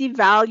 Do you see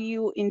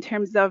value in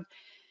terms of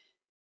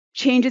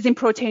changes in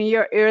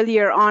proteinuria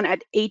earlier on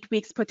at 8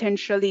 weeks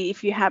potentially,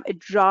 if you have a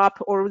drop,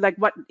 or like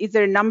what is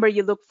there a number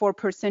you look for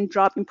 %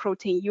 drop in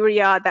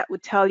proteinuria that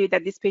would tell you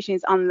that this patient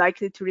is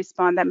unlikely to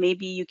respond, that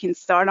maybe you can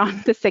start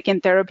on the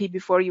second therapy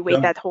before you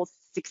wait that whole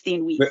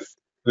 16 weeks?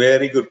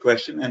 Very good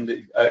question,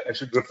 and I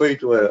should refer you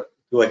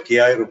to a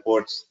KI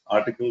Reports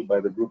article by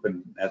the group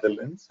in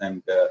Netherlands,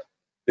 and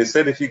they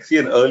said if you see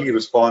an early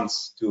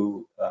response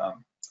to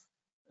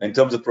in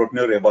terms of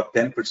proteinuria about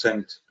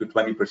 10% to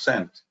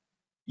 20%,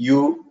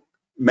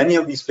 many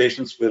of these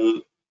patients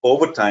will,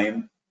 over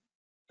time,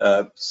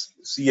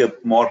 see a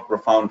more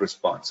profound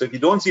response. So if you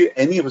don't see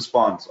any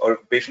response, or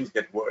if patients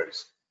get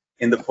worse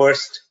in the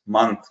first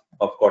month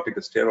of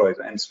corticosteroids,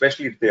 and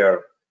especially if they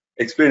are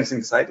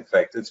experiencing side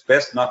effects, it's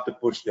best not to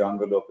push the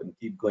envelope and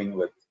keep going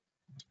with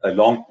a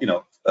long,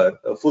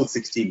 a full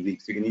 16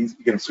 weeks. You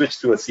can switch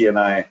to a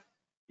CNI,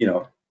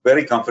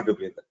 very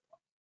comfortably at that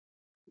point.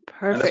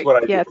 Perfect. And that's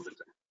what I do all the time.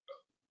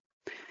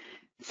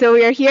 So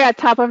we are here at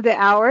top of the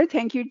hour.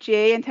 Thank you,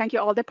 Jay, and thank you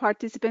all the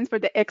participants for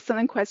the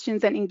excellent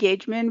questions and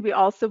engagement. We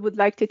also would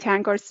like to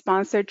thank our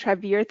sponsor,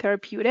 Travere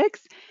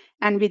Therapeutics.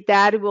 And with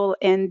that, we'll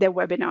end the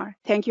webinar.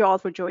 Thank you all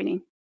for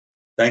joining.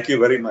 Thank you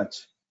very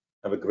much.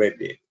 Have a great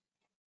day.